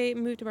 whenever I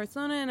moved to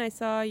Barcelona and I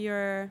saw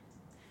your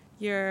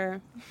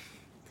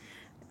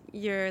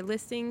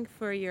listing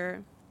for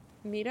your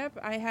meetup,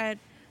 I had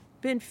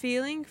been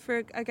feeling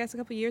for I guess a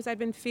couple years, I'd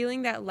been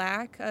feeling that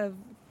lack of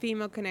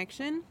female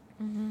connection,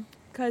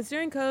 because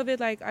during COVID,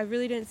 like I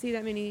really didn't see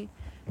that many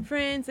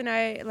friends, and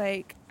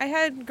I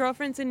had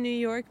girlfriends in New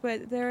York,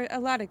 but there were a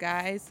lot of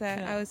guys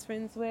that I was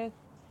friends with,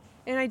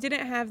 and I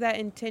didn't have that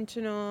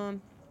intentional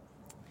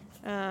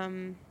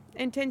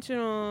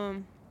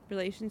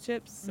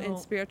relationships and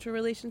spiritual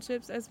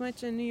relationships as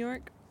much in New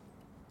York.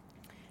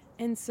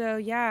 And so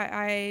yeah,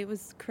 I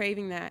was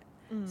craving that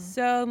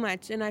so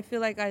much, and I feel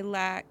like I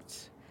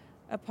lacked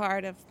a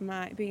part of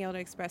my being able to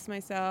express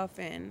myself,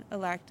 and a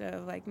lack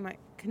of like my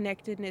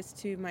connectedness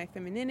to my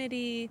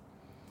femininity.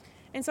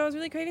 And so I was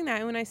really craving that.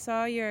 And when I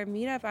saw your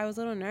meetup, I was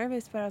a little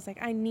nervous, but I was like,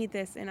 I need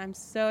this, and I'm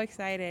so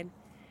excited.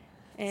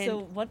 And So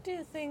what do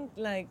you think,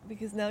 like,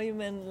 because now you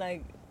meant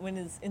like when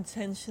it's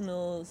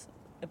intentional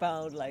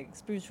about like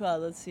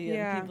spirituality Yeah.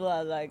 and people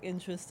are like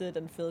interested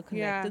and feel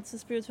connected to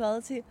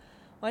spirituality,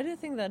 why do you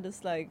think that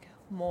is like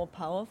more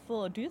powerful,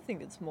 or do you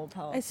think it's more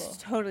powerful? it's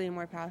totally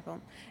more powerful.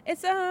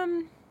 It's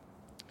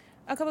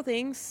a couple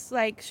things,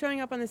 like showing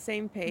up on the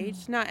same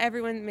page. Not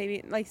everyone,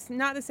 maybe like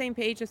not the same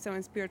page as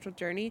someone's spiritual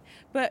journey,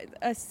 but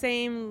a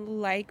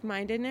same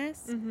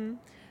like-mindedness.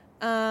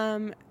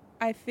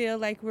 I feel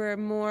like we're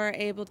more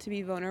able to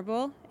be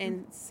vulnerable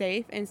and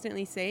safe,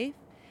 instantly safe.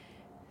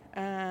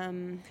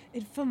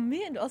 For me,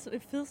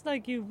 it feels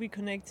like we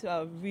connect to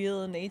our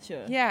real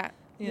nature. Yeah.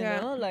 You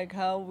know, like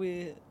how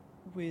we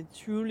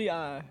truly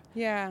are.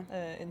 Yeah.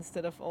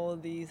 Instead of all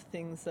these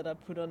things that are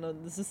put on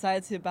the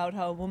society about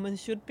how a woman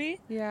should be.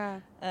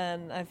 Yeah.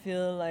 And I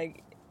feel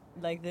like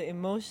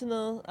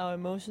our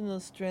emotional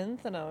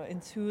strength and our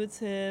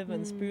intuitive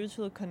and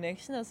spiritual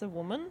connection as a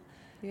woman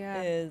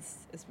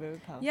is very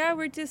powerful. Yeah,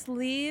 we just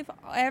leave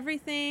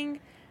everything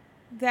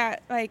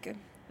that, like,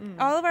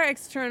 all of our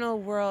external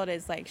world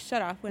is like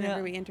shut off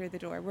whenever we enter the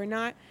door. We're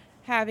not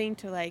having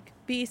to like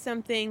be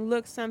something,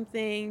 look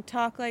something,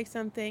 talk like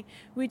something.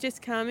 We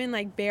just come and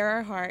like bare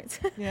our hearts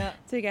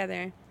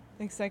together.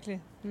 Exactly.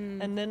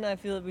 And then I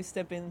feel that we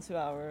step into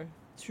our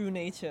true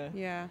nature.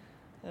 Yeah.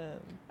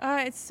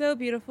 It's so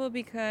beautiful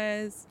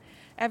because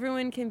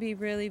everyone can be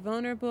really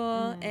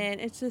vulnerable, and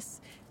it's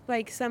just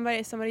like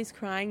somebody's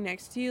crying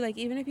next to you. Like,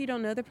 even if you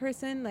don't know the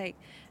person, like,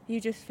 you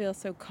just feel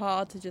so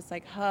called to just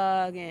like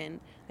hug and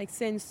like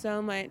send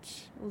so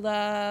much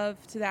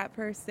love to that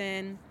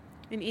person.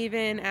 And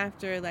even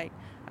after like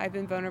I've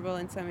been vulnerable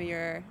in some of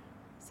your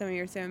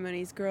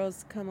ceremonies,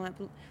 girls come up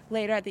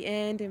later at the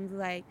end and be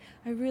like,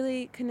 I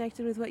really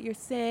connected with what you're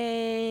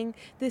saying.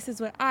 This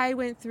is what I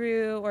went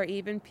through. Or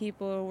even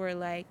people were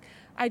like,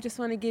 I just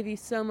want to give you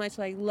so much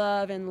like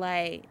love and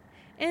light.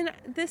 And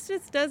this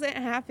just doesn't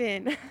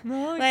happen.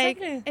 No, like,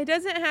 exactly. It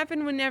doesn't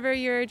happen whenever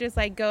you're just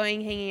like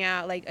hanging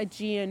out, like a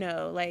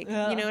GNO, like,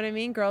 you know what I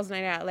mean? Girls'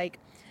 night out. Like,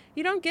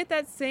 you don't get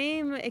that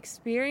same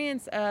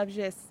experience of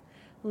just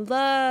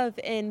love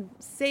and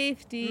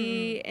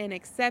safety and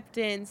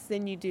acceptance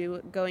than you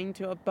do going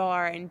to a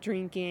bar and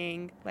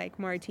drinking like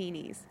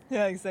martinis.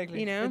 Yeah, exactly.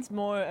 You know? It's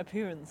more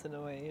appearance in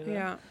a way, you know?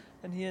 Yeah.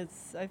 And here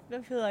I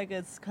feel like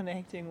it's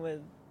connecting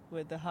with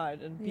the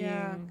heart and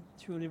being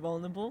truly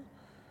vulnerable.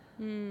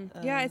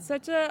 Yeah, it's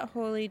such a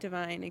holy,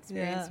 divine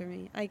experience for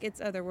me. Like,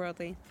 it's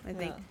otherworldly, I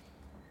think.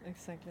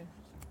 Exactly.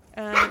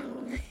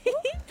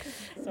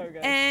 Sorry,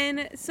 guys.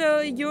 And so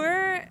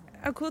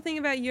a cool thing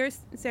about your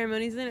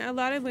ceremonies, and a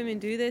lot of women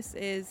do this,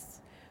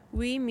 is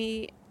we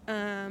meet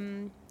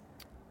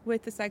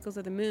with the cycles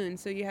of the moon.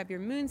 So you have your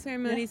moon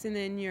ceremonies and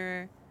then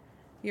your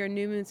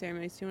new moon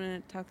ceremonies. Do you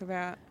want to talk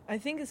about I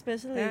think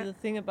especially the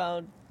thing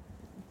about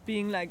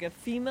being like a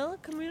female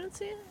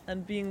community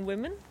and being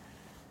women,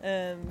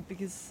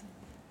 because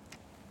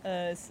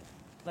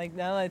like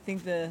now I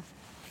think the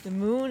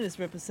moon is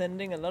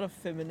representing a lot of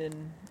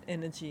feminine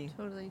energy.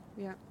 Totally,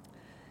 yeah.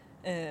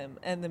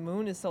 And the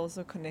moon is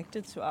also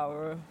connected to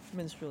our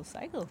menstrual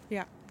cycle.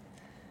 Yeah.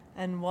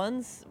 And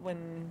once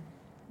when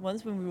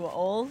we were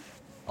all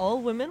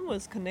women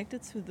was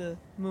connected to the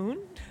moon.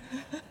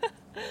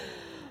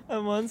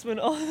 And once when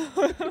all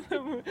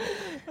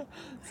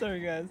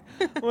sorry guys,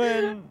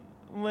 when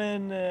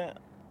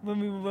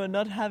we were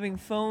not having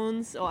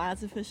phones or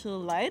artificial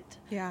light,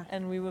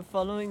 and we were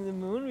following the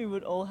moon, we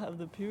would all have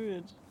the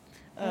period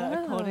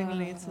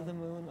accordingly to the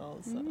moon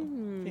also.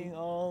 Being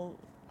all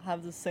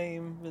have the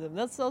same rhythm.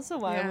 That's also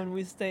why when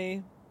we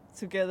stay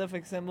together, for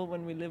example,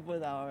 when we live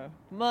with our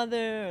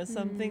mother or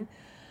something,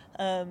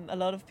 a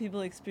lot of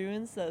people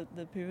experience that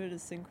the period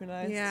is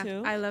synchronized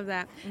too. I love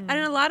that. And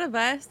a lot of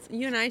us,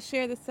 you and I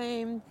share the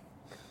same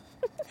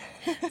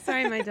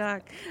sorry, my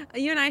dog.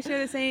 You and I share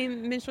the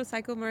same menstrual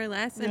cycle more or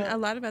less, and a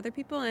lot of other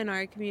people in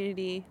our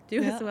community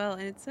do as well,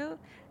 and it's so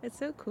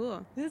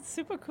cool. It's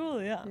super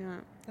cool, yeah.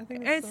 I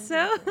think it's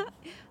so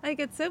like,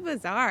 it's so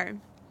bizarre.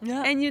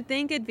 Yeah. And you'd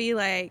think it'd be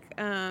like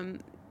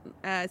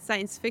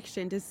science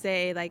fiction to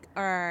say like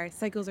our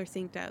cycles are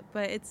synced up,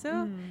 but it's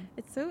so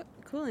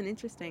cool and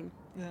interesting.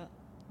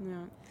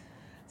 Yeah.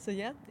 So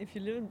if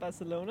you live in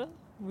Barcelona,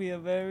 we are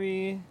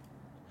very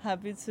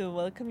happy to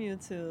welcome you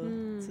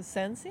to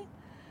Sansi.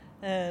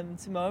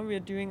 Tomorrow we are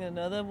doing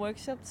another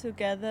workshop to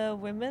gather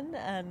women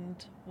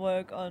and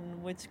work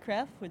on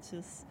witchcraft, which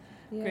is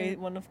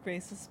one of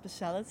Grace's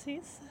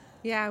specialities.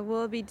 Yeah,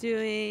 we'll be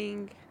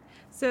doing.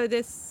 So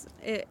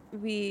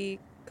we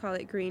call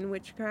it green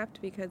witchcraft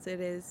because it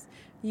is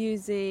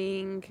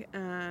using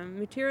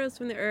materials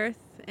from the earth,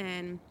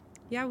 and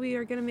we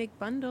are going to make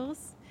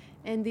bundles,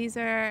 and these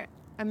are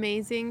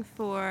amazing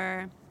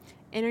for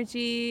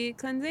energy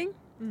cleansing.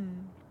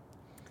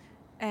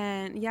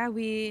 And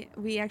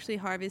we actually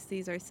harvest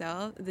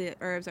the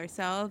herbs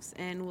ourselves,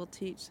 and we'll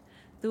teach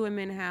the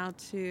women how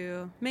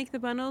to make the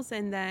bundles,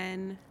 and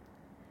then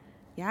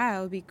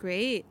it would be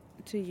great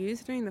to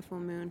use during the full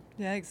moon.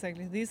 Yeah,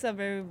 exactly. These are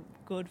very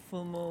good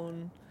full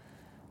moon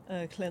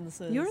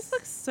cleanses. Yours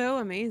looks so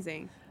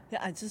amazing. Yeah,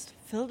 I just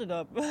filled it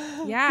up.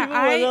 Yeah,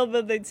 People were a little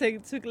bit. They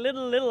took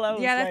little. I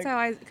was Yeah, that's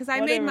like, how because I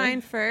made whatever.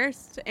 mine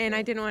first, and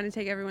I didn't want to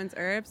take everyone's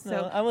herbs. No,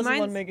 So I was the one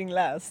mine's- making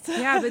last.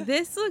 Yeah, but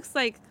this looks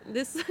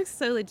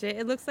so legit.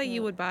 It looks like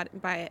you would buy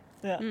it.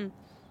 Yeah.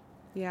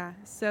 Yeah,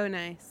 so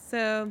nice.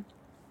 So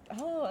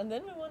Oh, and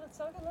then we want to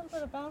talk a little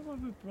bit about what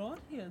we brought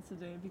here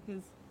today,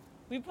 because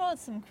we brought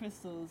some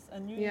crystals,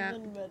 and you Yeah.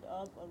 even read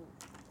up on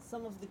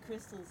some of the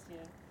crystals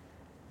here,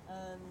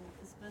 and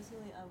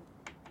especially I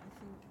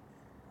think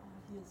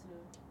here's your.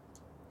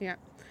 yeah.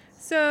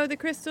 So the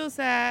crystals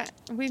that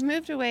we've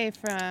moved away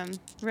from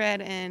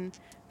red and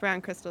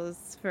brown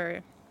crystals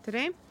for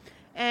today.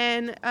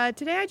 And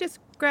today I just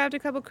grabbed a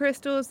couple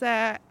crystals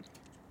that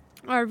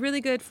are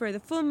really good for the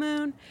full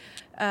moon,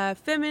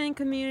 feminine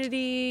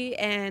community,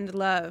 and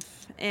love.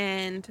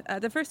 And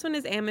the first one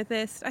is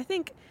amethyst. I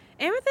think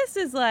amethyst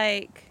is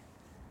like,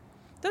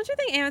 don't you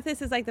think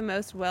amethyst is like the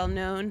most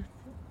well-known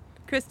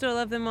crystal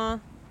of them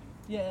all?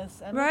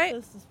 Yes, Right?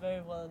 amethyst is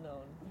very well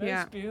known, very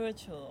Yeah.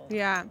 spiritual.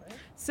 Yeah. Right?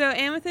 So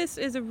amethyst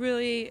is a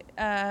really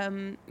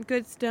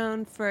good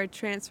stone for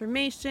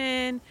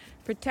transformation,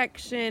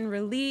 protection,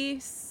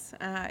 release.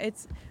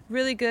 It's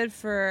really good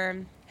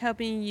for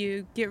helping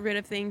you get rid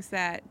of things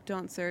that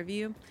don't serve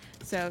you.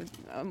 So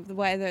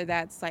whether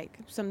that's like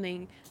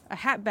something,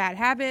 bad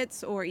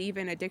habits, or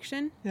even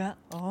addiction. Yeah.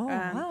 Oh,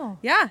 wow.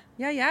 Yeah.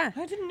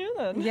 I didn't know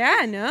that.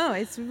 Yeah, no,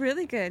 it's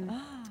really good.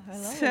 Ah, I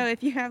love So it.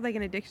 if you have like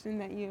an addiction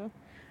that you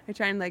are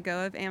trying to let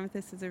go of,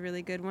 amethyst is a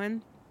really good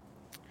one.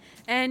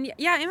 And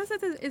yeah,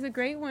 amethyst is a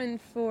great one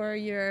for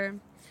your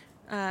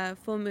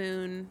full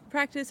moon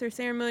practice or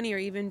ceremony, or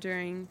even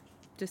during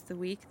just the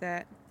week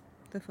that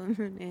the full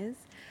moon is.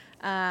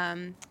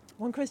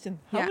 One question: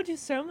 how Yeah. would you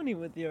ceremony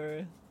with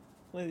your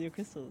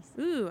crystals?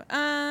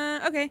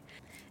 Okay.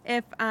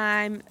 If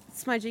I'm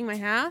smudging my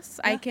house,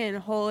 I Yeah. can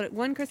hold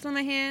one crystal in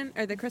my hand,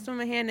 or the crystal in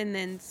my hand, and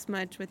then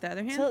smudge with the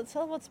other hand.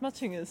 Tell what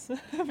smudging is.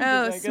 Because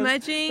Oh, I guess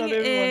smudging not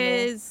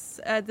everyone knows.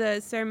 is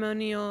the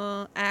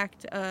ceremonial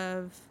act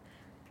of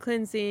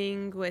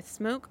cleansing with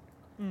smoke.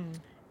 Mm.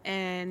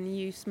 And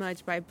you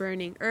smudge by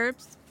burning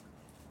herbs.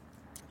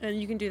 And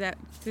you can do that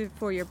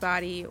for your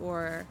body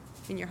or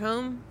in your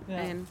home.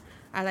 Yeah. And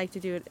I like to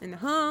do it in the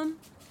home.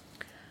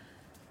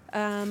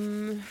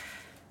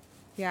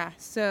 Yeah,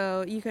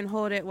 so you can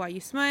hold it while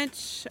you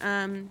smudge.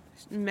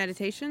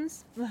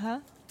 Meditations. Uh-huh.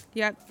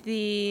 Yep,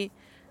 the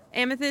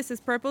amethyst is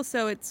purple,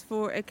 so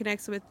it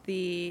connects with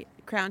the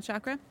crown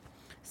chakra.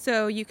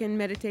 So you can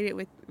meditate it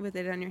with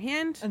it on your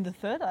hand. And the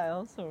third eye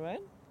also,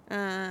 right?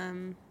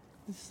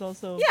 This is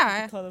also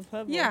Yeah. the color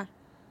purple. Yeah,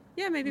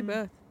 maybe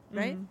both,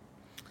 right?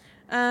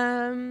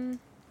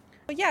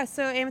 But yeah,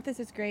 so amethyst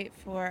is great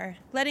for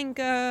letting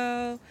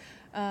go,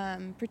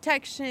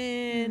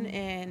 protection,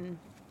 and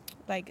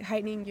like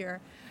heightening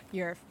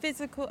your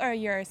physical or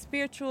your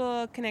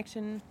spiritual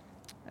connection.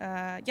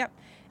 Yep.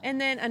 And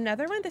then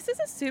another one, this is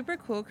a super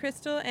cool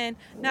crystal, and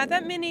not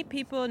that many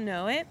people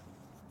know it.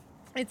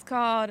 It's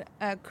called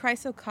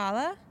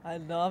Chrysochala. I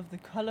love the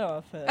color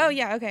of it. Oh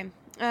yeah, okay.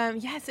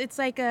 Yes, it's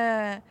like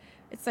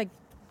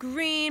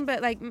green,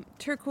 but like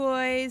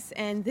turquoise,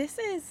 and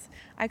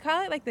I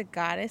call it like the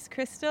goddess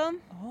crystal.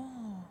 Oh.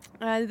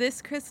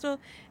 This crystal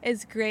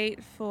is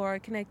great for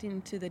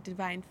connecting to the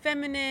divine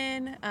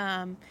feminine.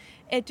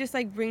 It just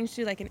like brings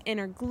you like an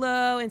inner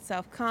glow and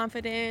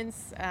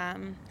self-confidence,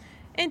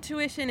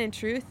 intuition and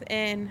truth.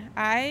 And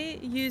I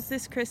use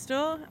this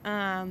crystal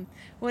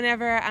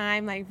whenever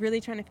I'm like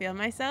really trying to feel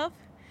myself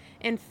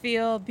and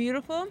feel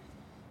beautiful.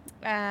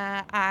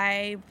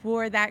 I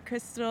wore that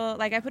crystal,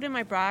 like I put it in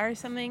my bra or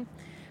something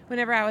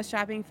whenever I was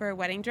shopping for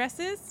wedding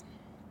dresses,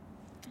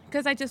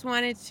 because I just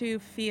wanted to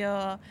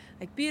feel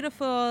like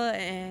beautiful,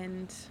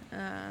 and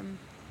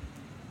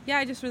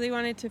I just really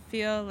wanted to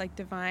feel like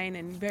divine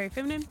and very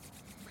feminine.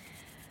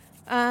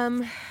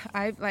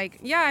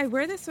 I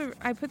wear this,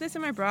 I put this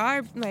in my bra,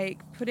 or like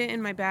put it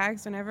in my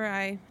bags whenever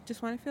I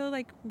just want to feel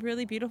like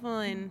really beautiful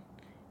and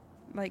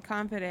like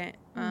confident.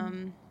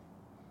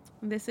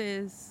 This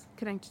is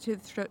connected to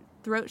the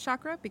throat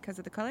chakra because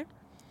of the color.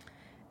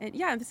 And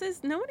yeah,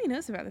 nobody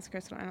knows about this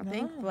crystal, I don't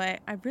think,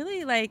 but I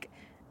really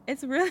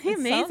it's really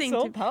amazing.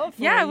 Sounds so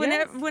powerful. Yeah,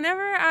 yes.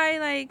 whenever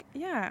like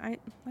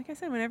I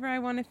said, whenever I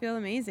want to feel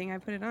amazing, I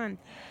put it on,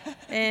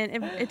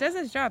 and it does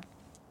its job.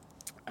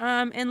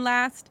 And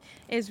last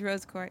is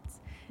rose quartz.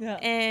 Yeah.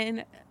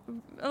 And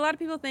a lot of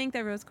people think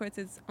that rose quartz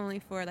is only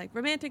for like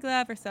romantic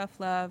love or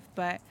self-love,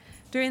 but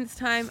during this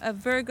time of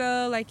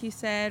Virgo, like you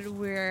said,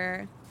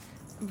 we're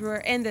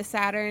in the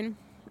Saturn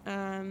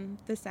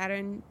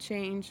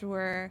change.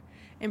 We're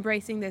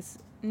embracing this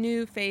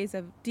new phase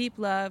of deep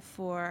love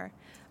for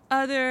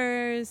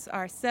others,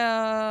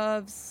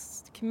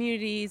 ourselves,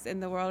 communities,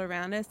 and the world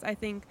around us. I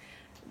think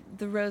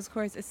the rose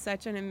quartz is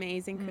such an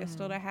amazing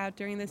crystal to have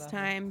during this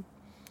time.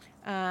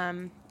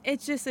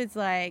 It's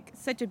like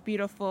such a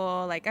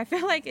beautiful, like I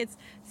feel like it's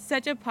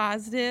such a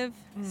positive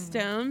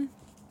stone.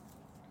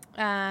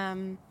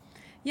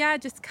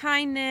 Just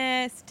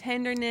kindness,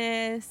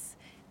 tenderness,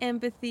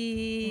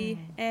 empathy,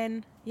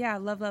 and yeah,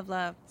 love, love,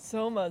 love.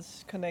 So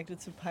much connected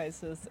to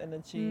Pisces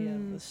energy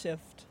and the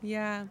shift.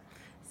 Yeah.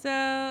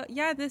 So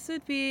yeah, this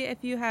would be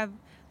if you have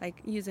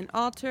like use an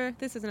altar.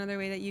 This is another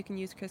way that you can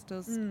use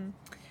crystals.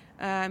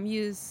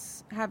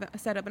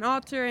 Set up an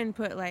altar and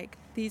put like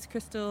these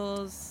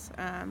crystals.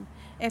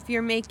 If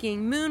you're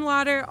making moon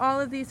water, all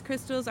of these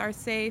crystals are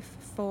safe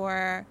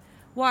for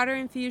water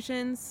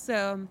infusions.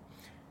 So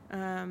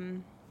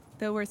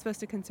though we're supposed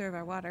to conserve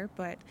our water,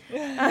 but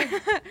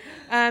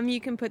you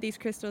can put these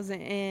crystals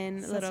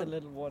in Such a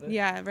little water.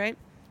 Yeah, right.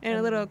 In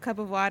a little cup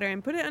of water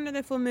and put it under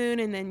the full moon,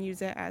 and then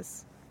use it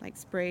as like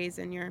sprays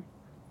in your.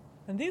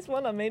 And these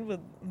one are made with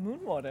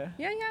moon water.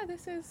 Yeah,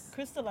 this is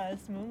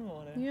Crystallized moon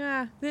water.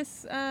 Yeah,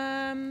 this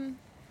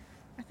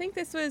I think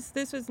this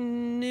was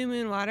new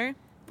moon water.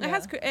 Yeah.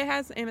 It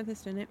has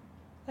amethyst in it.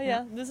 Oh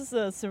yeah, this is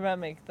a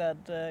ceramic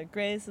that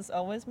Grace is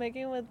always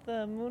making with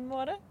moon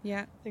water.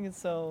 Yeah. I think it's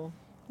so.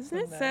 Isn't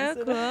it nice.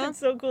 so cool? It's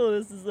so cool.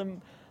 This is the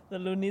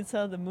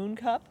Lunita, the moon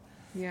cup.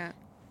 Yeah.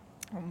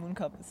 Oh, moon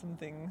cup is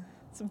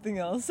something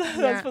else. Yeah.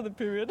 That's for the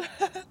period.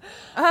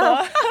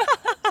 Oh.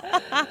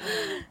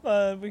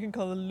 But we can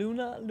call it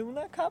Luna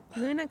cup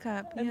Luna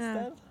cup. Yeah.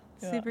 instead.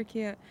 Yeah. Super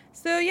cute.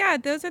 So yeah,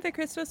 those are the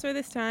crystals for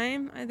this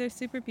time. They're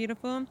super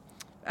beautiful.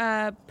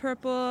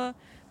 Purple,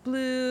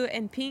 blue,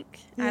 and pink.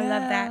 I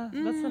love that.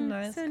 That's a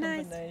nice so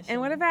combination. nice.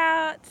 And what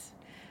about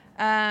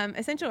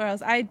essential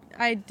oils?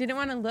 I didn't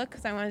want to look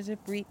because I wanted to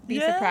be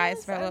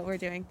surprised by what we're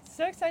doing.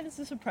 So excited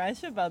to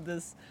surprise you about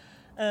this.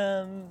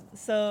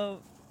 So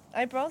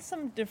I brought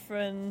some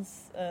different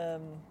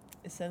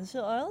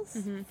essential oils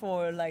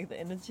for like the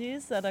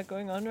energies that are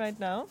going on right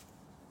now.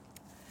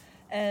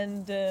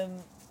 And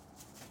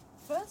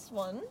first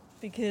one,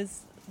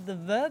 because the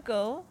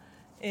Virgo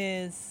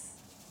is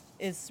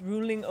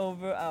ruling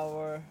over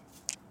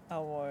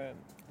our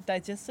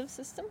digestive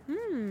system.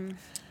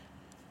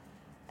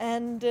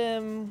 And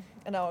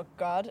our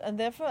gut, and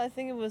therefore I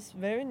think it was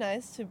very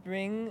nice to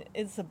bring.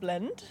 It's a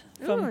blend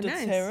from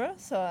doTERRA.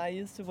 Nice. So I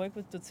used to work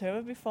with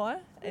doTERRA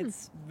before.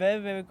 It's very,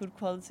 very good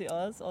quality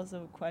oils,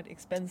 also quite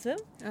expensive.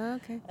 Oh,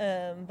 okay.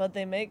 But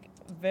they make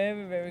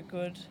very, very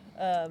good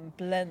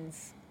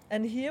blends.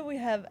 And here we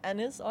have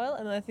anise oil,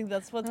 and I think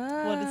that's what it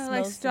smells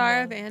like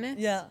Star of Anise.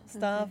 Yeah,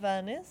 Star of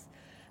Anise,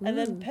 and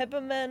then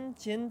peppermint,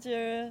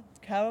 ginger,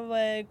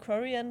 caraway,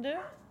 coriander,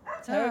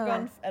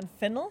 tarragon, and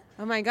fennel.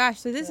 Oh my gosh!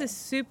 So this is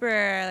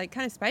super, like,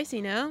 kind of spicy,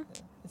 no?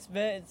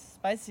 It's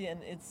spicy,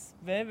 and it's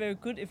very, very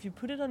good if you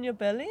put it on your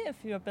belly. If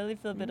your belly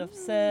feels a bit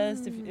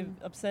obsessed,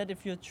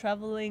 if you're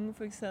traveling,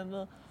 for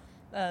example,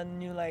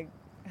 and you like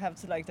have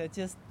to like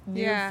digest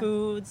new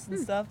foods and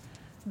stuff.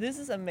 This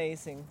is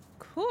amazing.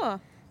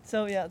 Cool.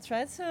 So yeah,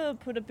 try to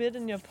put a bit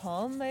in your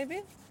palm,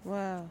 maybe.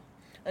 Wow.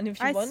 And if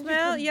you want,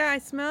 I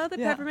smell the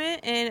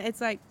peppermint, and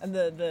it's like. And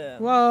the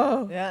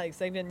whoa. Yeah,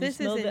 exactly. And you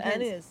smell the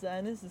anise. The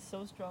anise is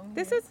so strong.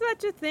 This is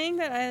such a thing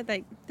that I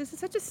like. This is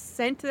such a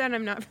scent that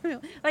I'm not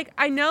familiar. Like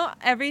I know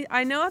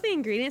all the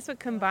ingredients, but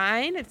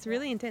combined, it's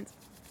really intense.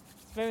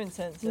 It's very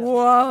intense. Yeah.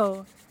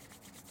 Whoa.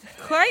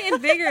 Quite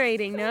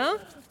invigorating, no?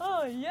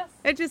 Oh yes.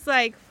 It's just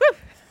like, whew.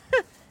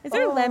 Is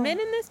there lemon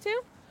in this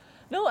too?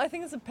 No, I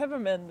think it's a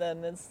peppermint.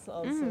 Then it's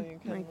also you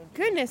can. My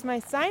goodness, my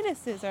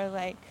sinuses are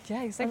like.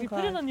 Yeah, exactly.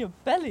 Put it on your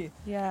belly.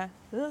 Yeah.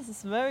 This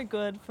is very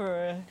good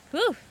for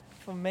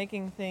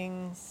making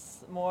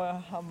things more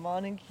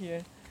harmonic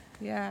here.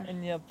 Yeah.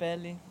 In your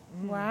belly.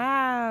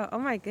 Wow. Oh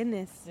my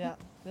goodness. Yeah.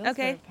 That's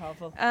very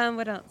powerful.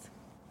 What else?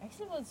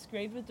 Actually, what's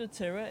great with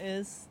doTERRA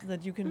is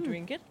that you can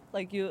drink it.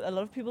 Like a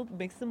lot of people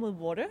mix them with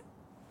water.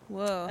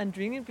 Whoa. And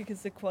drink it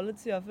because the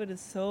quality of it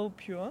is so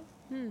pure.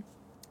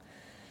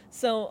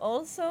 So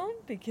also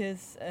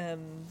because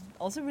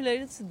also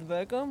related to the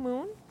Virgo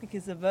moon,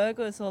 because the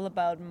Virgo is all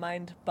about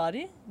mind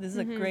body. This is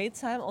a great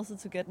time also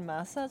to get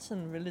massage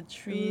and really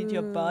treat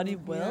your body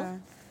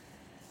well.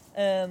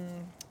 Yeah.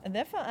 And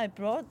therefore I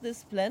brought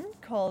this blend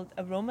called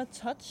Aroma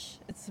Touch.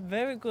 It's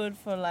very good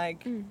for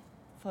like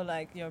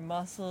your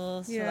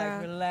muscles, to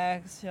like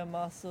relax your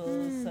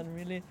muscles and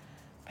really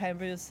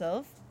pamper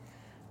yourself.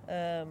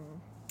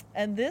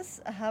 And this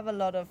I have a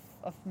lot of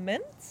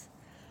mint,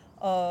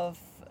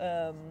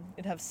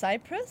 it have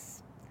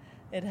cypress,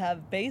 it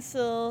have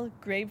basil,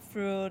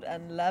 grapefruit,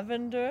 and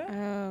lavender.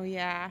 Oh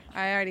yeah,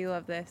 I already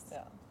love this.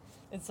 Yeah,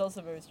 it's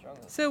also very strong.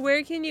 So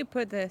where can you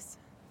put this?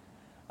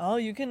 Oh,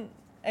 you can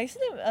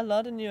actually a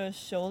lot in your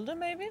shoulder,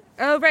 maybe.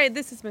 Oh right,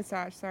 this is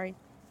massage. Sorry.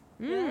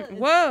 Yeah,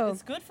 whoa.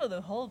 It's good for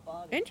the whole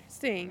body.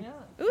 Interesting.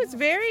 Yeah. Ooh, it's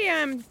very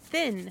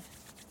thin.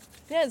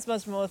 Yeah, it's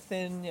much more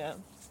thin. Yeah.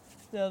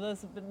 The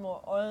other's a bit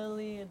more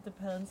oily. It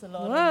depends a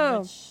lot on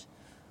which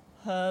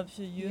herbs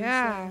you use.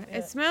 Yeah,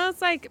 it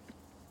smells like.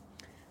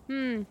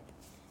 It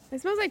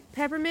smells like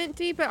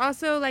pepperminty, but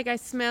also like I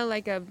smell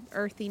like a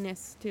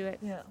earthiness to it.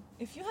 Yeah.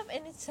 If you have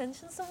any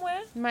tension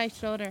somewhere. My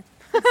shoulder.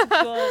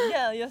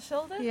 Yeah, your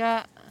shoulder.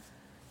 Yeah.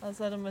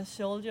 Outside of my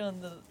shoulder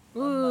on the.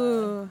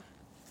 Ooh.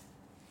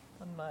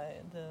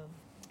 The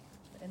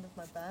end of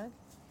my back.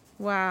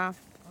 Wow.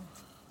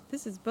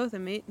 This is both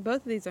of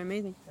these are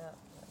amazing. Yeah,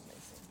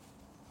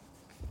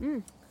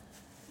 amazing.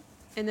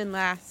 And then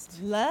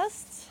last.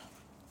 Last,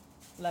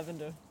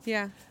 lavender.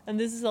 Yeah. And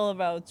this is all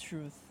about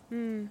truth.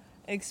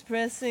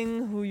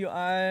 Expressing who you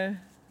are,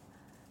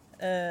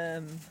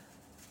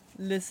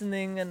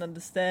 listening and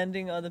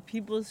understanding other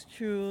people's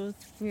truth,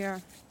 Yeah.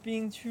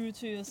 being true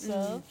to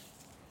yourself.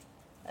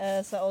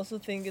 So I also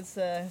think it's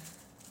a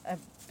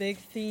big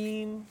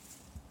theme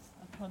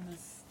upon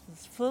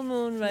this full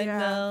moon right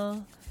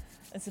now.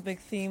 It's a big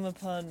theme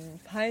upon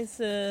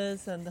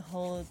Pisces and the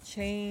whole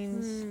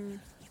change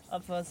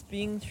of us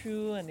being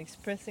true and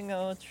expressing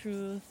our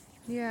truth.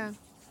 Yeah.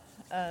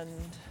 And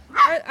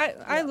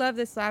I love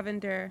this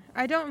lavender.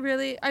 I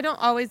don't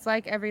always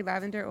like every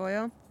lavender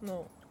oil,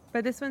 no,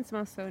 but this one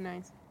smells so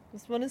nice.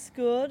 this one is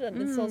good,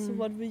 and it's also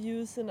what we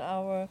use in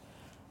our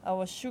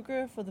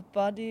sugar for the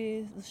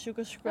body, the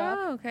sugar scrub.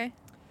 Oh, okay.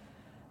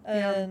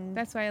 And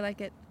That's why I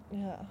like it.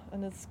 yeah,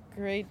 and it's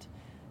great.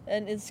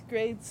 And it's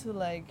great to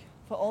like,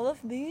 for all of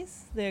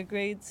these, they're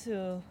great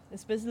to,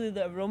 especially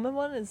the aroma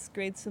one is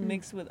great to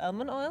mix with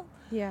almond oil.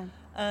 Yeah.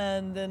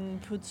 And then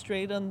put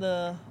straight on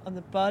the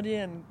body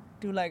and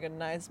do like a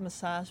nice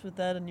massage with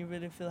that, and you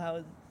really feel how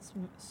it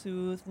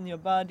soothes in your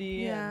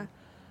body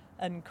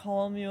and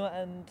calm you.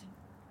 And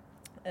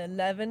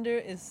lavender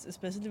is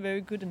especially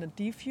very good in a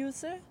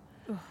diffuser.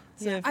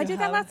 So Yeah. if I you did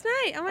that have- last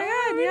night. Oh my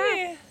God.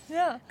 really?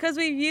 Yeah. Because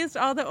we've used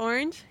all the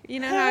orange. You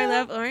know how I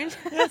love orange.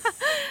 Yes.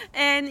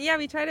 And yeah,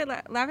 we tried it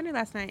lavender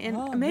last night, and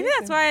Oh, maybe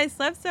that's amazing. why I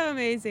slept so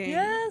amazing.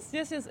 Yes.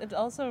 It's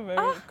also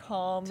very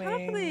calming.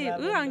 Totally. Ooh,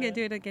 I'm lavender. gonna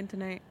do it again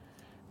tonight.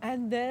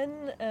 And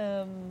then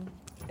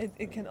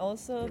it can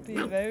also be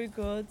very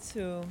good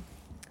to,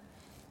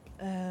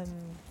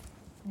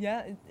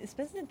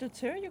 especially in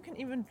doTERRA, you can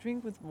even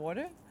drink with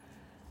water,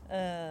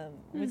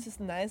 which is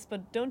nice,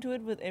 but don't do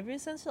it with every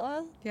essential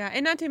oil. Yeah,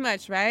 and not too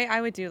much, right?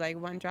 I would do like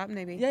 1 drop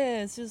maybe.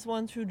 Yeah, it's just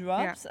 1-2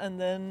 drops, and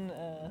then.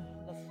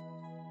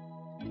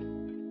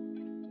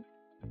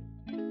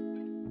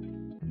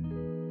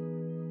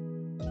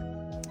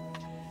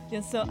 Yeah,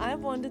 so I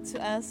wanted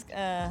to ask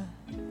a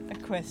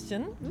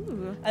question.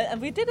 Ooh.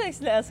 We did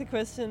actually ask a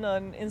question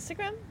on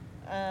Instagram.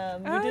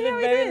 We did it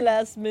we very did.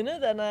 last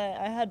minute, and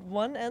I had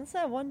one answer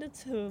I wanted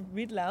to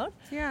read loud.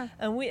 Yeah.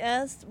 And we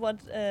asked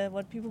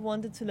what people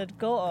wanted to let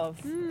go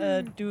of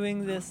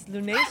during this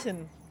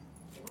lunation.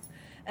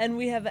 And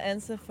we have an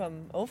answer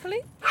from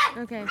Ophelie.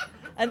 Okay.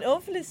 And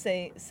Ophelie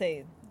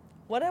say,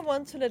 what I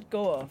want to let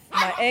go of,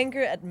 my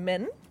anger at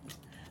men,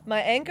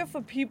 my anger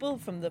for people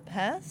from the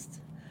past,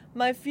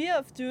 my fear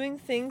of doing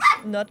things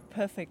not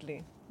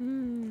perfectly.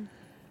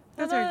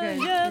 Those are good.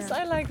 Yes, Yeah.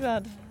 I like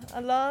that.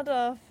 A lot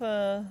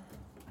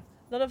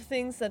of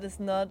things that is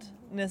not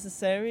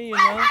necessary, you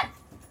know.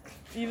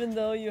 Even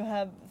though you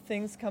have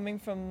things coming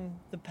from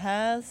the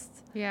past,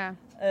 Yeah.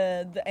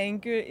 the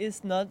anger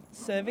is not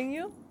serving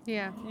you,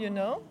 Yeah. you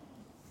know.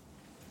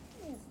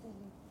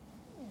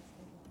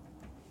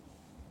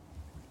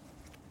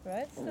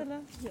 Right,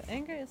 Stella? Your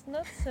anger is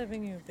not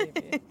serving you,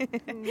 baby.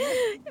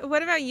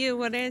 What about you?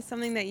 What is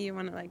something that you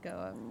want to let go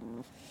of?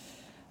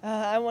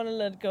 I want to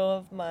let go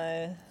of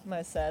my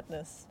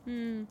sadness.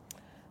 Hmm.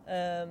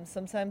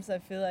 Sometimes I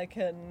feel I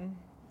can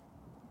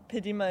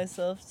pity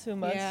myself too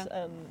much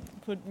and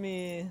put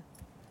me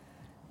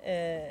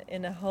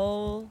in a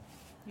hole.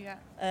 Yeah.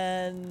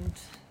 And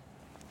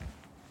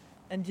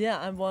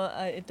yeah,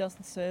 it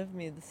doesn't serve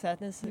me. The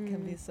sadness it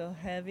can be so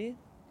heavy.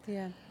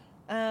 Yeah.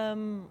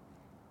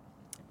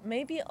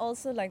 Maybe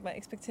also like my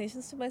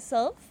expectations to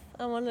myself.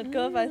 I want to let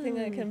go of. I think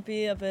I can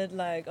be a bit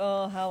like,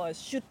 oh, how I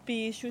should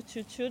be, should.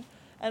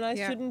 And I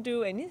shouldn't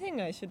do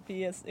anything. I should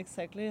be as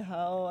exactly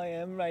how I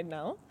am right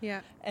now. Yeah.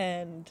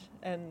 And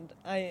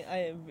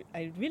I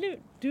really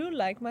do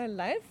like my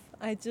life.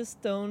 I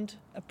just don't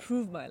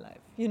approve my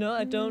life. You know,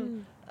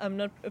 I'm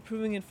not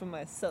approving it for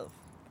myself.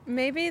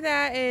 Maybe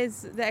that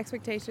is the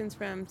expectations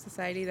from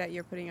society that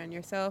you're putting on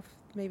yourself.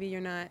 Maybe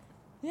you're not.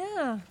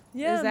 Yeah,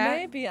 Is that-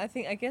 maybe. I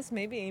guess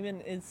maybe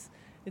even it's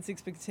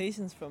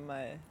expectations from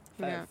my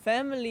Yeah.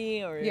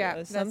 family or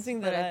That's something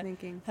what that I'm I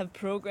thinking. have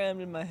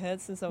programmed in my head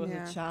since I was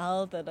Yeah. a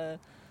child, that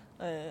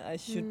I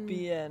should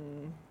be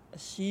an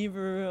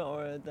achiever,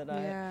 or that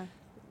Yeah.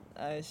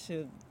 I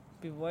should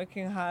be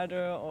working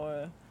harder,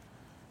 or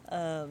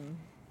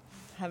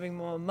having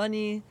more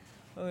money,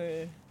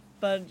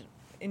 but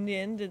in the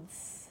end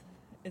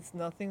it's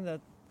nothing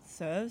that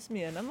serves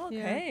me, and I'm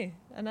okay.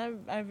 And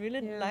I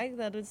really like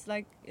that. It's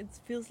like it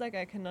feels like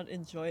I cannot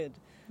enjoy it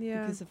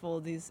Yeah. because of all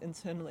these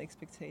internal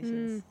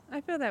expectations.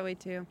 I feel that way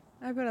too.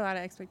 I put a lot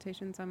of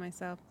expectations on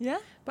myself. Yeah.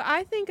 But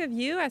I think of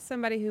you as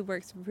somebody who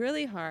works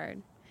really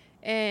hard,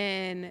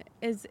 and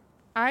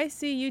I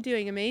see you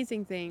doing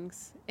amazing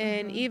things.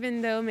 And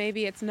even though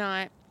maybe it's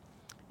not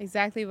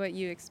exactly what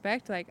you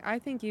expect, like I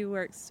think you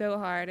work so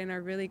hard and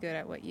are really good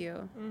at what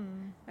you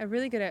are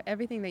really good at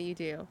everything that you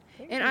do.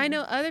 Thank And you. I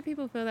know other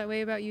people feel that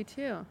way about you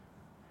too.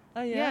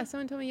 Oh yeah. Yeah,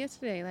 someone told me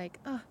yesterday, like,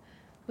 oh,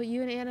 what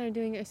you and Anna are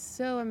doing is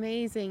so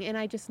amazing, and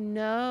I just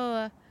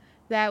know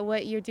that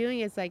what you're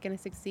doing is like gonna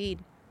succeed.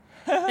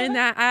 And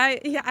that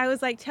I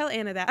was like, tell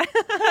Anna that,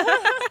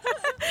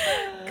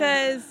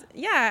 because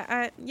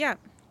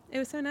it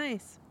was so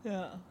nice.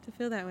 Yeah. to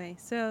feel that way.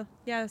 So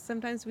yeah,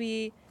 sometimes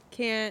we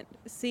can't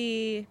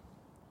see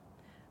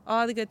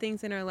all the good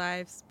things in our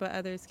lives, but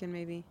others can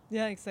maybe.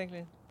 Yeah,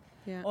 exactly.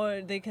 Yeah.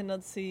 Or they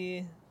cannot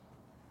see,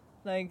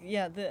 like,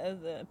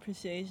 the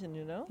appreciation,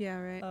 you know, Yeah,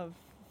 right. of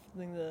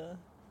the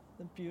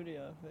beauty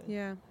of it.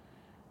 Yeah.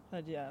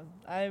 But yeah,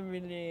 I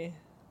really,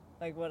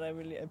 like, what I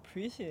really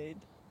appreciate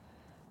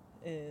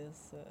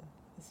is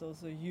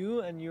also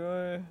you and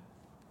your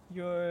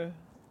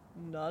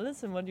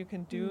knowledge and what you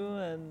can do,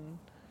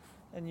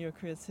 and your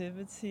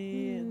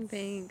creativity.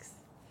 Thanks.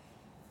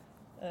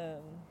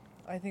 Um,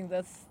 I think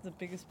that's the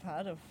biggest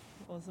part of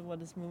also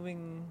what is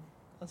moving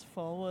us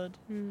forward.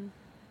 Mm.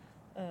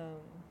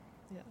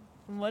 Yeah.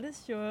 And what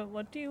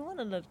do you want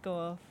to let go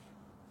of?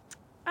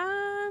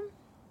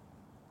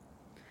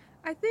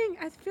 I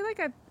feel like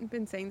I've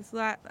been saying this a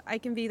lot. I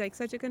can be like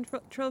such a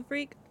control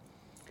freak,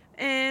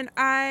 and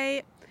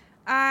I,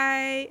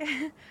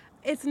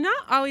 it's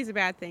not always a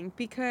bad thing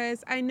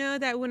because I know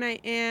that when I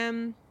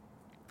am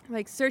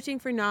like searching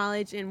for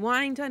knowledge and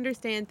wanting to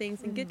understand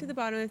things and get to the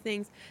bottom of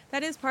things,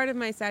 that is part of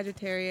my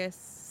Sagittarius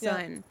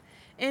sun.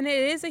 And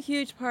it is a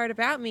huge part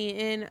about me,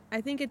 and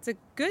I think it's a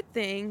good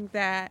thing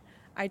that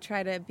I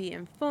try to be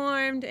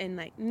informed and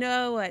like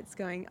know what's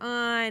going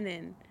on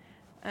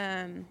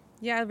and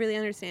really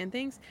understand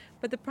things.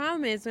 But the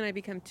problem is when I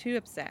become too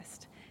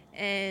obsessed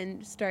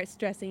and start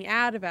stressing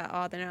out about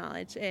all the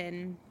knowledge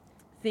and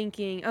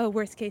thinking, oh,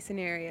 worst case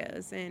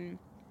scenarios. And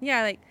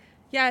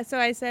so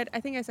I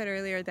think I said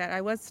earlier that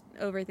I was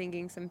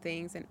overthinking some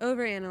things and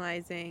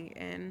overanalyzing.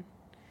 And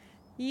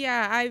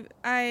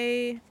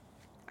I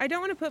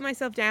don't want to put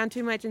myself down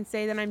too much and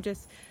say that I'm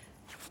just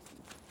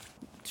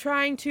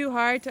trying too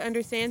hard to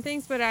understand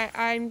things, but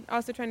I'm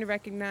also trying to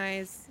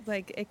recognize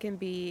like it can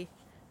be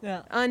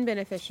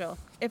unbeneficial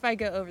if I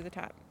go over the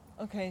top.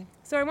 Okay.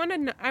 So I want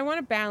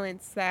to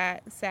balance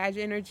that Sag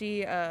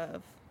energy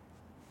of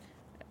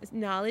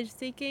knowledge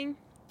seeking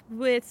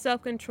with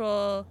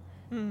self-control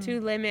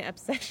to limit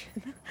obsession.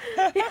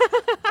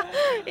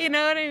 You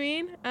know what I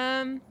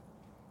mean?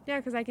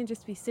 Because I can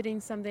just be sitting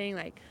something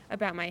like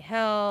about my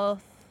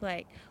health,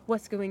 like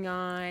what's going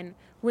on,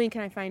 when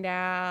can I find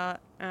out,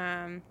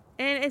 and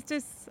it's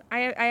just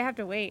I have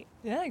to wait.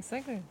 Yeah,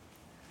 exactly.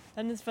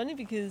 And it's funny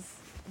because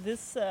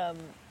this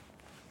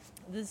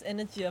this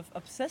energy of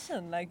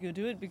obsession, like you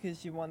do it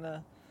because you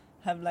wanna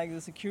have like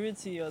the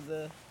security or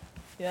the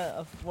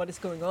of what is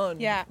going on.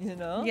 Yeah. You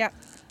know. Yeah.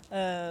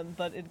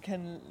 But it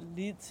can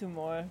lead to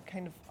more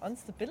kind of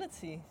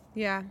instability.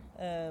 Yeah.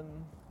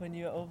 When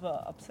you're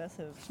over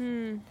obsessive.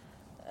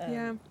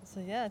 Yeah.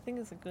 So I think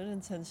it's a good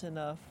intention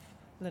of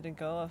letting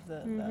go of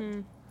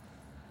that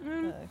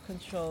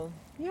control.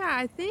 Yeah,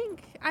 I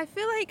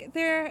feel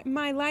like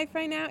my life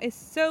right now is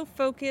so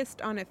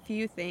focused on a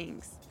few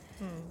things,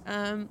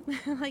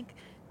 like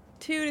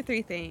 2 to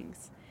 3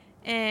 things,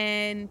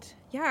 and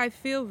I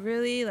feel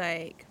really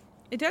like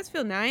it does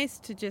feel nice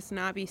to just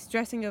not be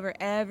stressing over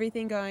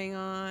everything going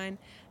on,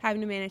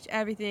 having to manage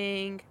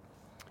everything,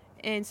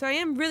 and so I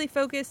am really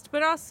focused,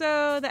 but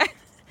also that,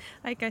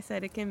 like I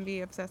said, it can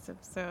be obsessive.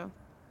 So,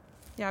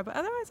 yeah, but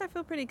otherwise I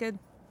feel pretty good.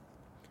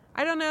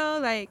 I don't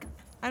know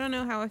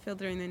how I feel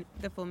during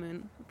the full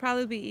moon.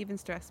 Probably be even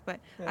stressed, but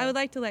I would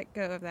like to let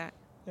go of that.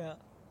 Yeah.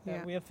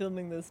 We are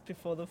filming this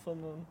before the full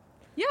moon.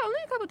 Yeah,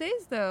 only a couple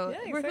days though. Yeah,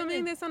 exactly. We're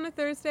filming this on a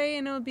Thursday,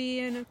 and it'll be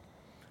in a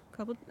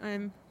couple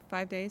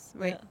 5 days.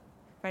 Wait,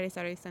 Friday,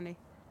 Saturday, Sunday,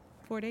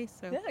 4 days.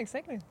 So yeah,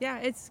 exactly. Yeah,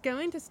 it's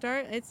going to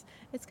start. It's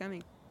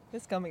coming.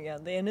 It's coming. Yeah,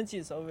 the energy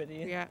is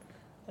already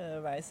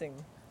rising.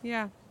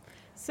 Yeah.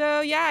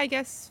 So I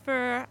guess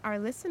for our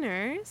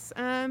listeners,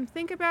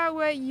 think about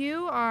what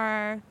you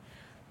are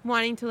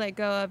wanting to let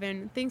go of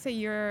and things that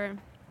you're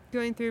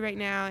going through right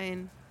now,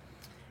 and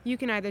you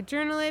can either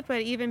journal it,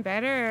 but even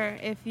better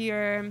if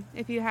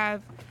you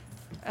have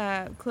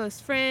close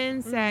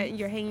friends that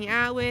you're hanging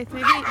out with,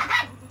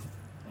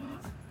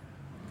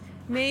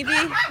 maybe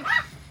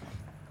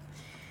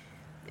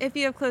if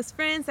you have close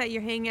friends that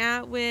you're hanging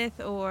out with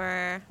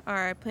or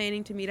are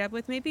planning to meet up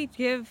with, maybe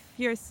give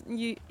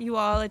you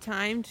all a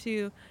time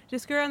to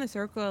just go around the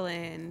circle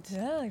and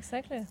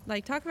exactly,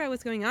 like talk about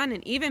what's going on,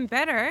 and even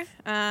better,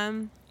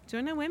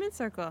 join a women's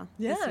circle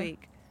this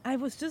week. I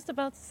was just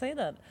about to say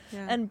that.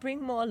 And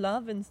bring more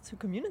love into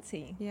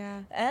community.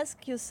 Yeah.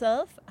 Ask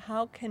yourself,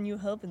 how can you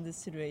help in this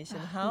situation?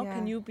 How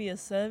can you be a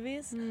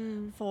service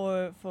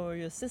for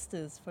your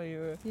sisters,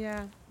 for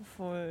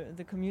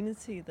the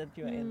community that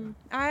you're in?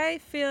 I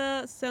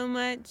feel so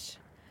much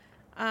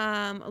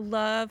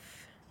love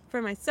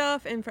for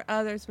myself and for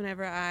others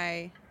whenever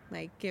I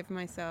give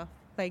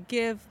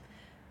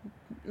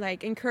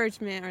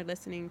encouragement or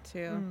listening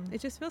to.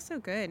 It just feels so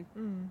good.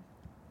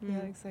 Yeah,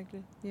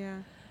 exactly.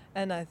 Yeah.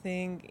 And I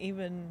think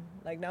even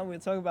like now we're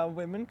talking about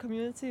women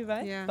community,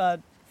 right? Yeah. But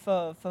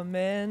for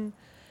men,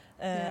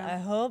 I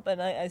hope,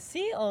 and I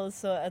see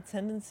also a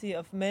tendency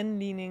of men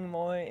leaning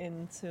more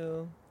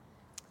into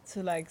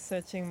like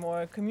searching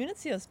more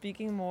community or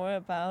speaking more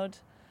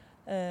about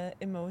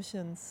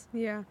emotions.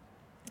 Yeah.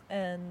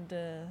 And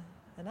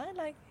And I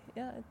like,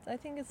 I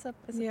think it's a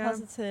Yeah.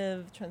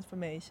 positive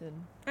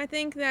transformation. I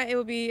think that it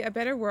will be a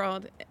better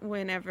world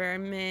whenever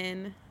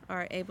men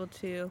are able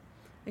to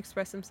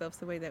express themselves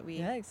the way that we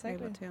Yeah, are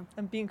exactly. able to.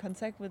 And be in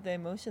contact with their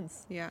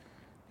emotions. Yeah.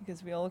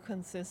 Because we all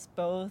consist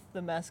both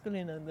the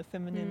masculine and the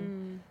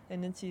feminine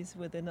energies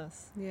within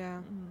us.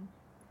 Yeah.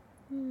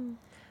 Mm.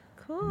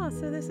 Cool.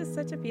 So this is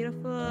such a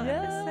beautiful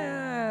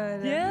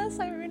episode. Yes,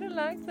 I really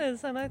like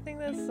this, and I think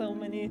there's so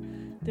many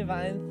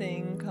divine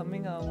things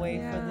coming our way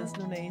for this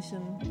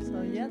lunation.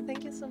 So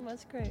thank you so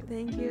much, Grace.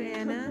 Thank you,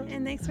 Anna,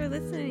 and thanks for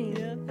listening.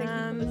 Yeah, thank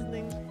you for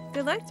listening.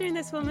 Good luck during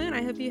this full moon.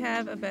 I hope you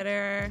have a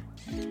better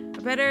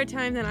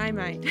time than I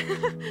might.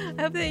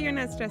 I hope that you're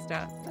not stressed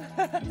out.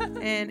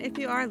 And if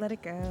you are, let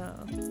it go.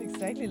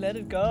 Exactly, let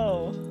it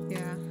go.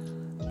 Yeah.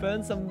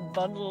 Burn some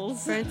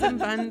bundles. Burn some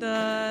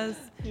bundles.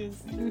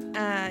 Yes.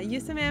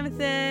 Use some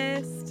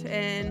amethyst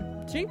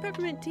and drink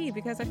peppermint tea,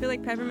 because I feel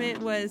like peppermint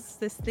was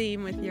this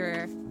theme with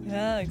your...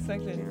 Yeah,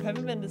 exactly.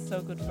 Peppermint is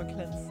so good for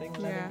cleansing.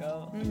 Let it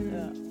go.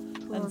 Yeah.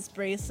 Cool. And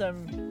spray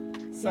some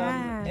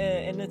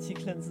energy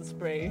cleanser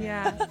spray.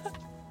 Yeah.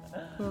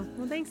 Cool.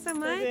 Well, thanks so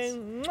much.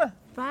 Okay.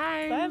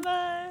 Bye.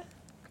 Bye-bye.